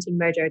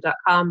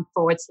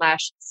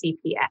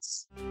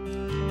yourparentingmojo.com/CPS.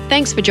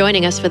 Thanks for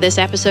joining us for this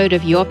episode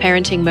of Your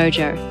Parenting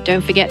Mojo.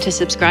 Don't forget to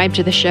subscribe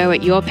to the show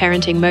at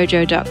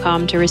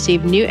yourparentingmojo.com to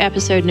receive new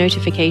episode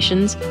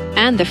notifications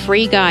and the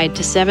free guide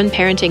to 7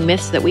 parenting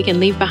myths that we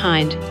can leave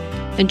behind.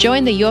 And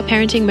join the Your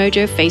Parenting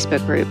Mojo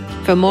Facebook group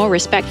for more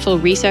respectful,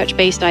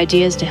 research-based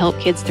ideas to help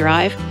kids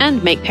thrive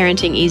and make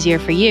parenting easier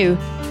for you.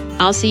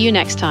 I'll see you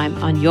next time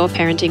on Your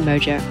Parenting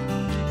Mojo.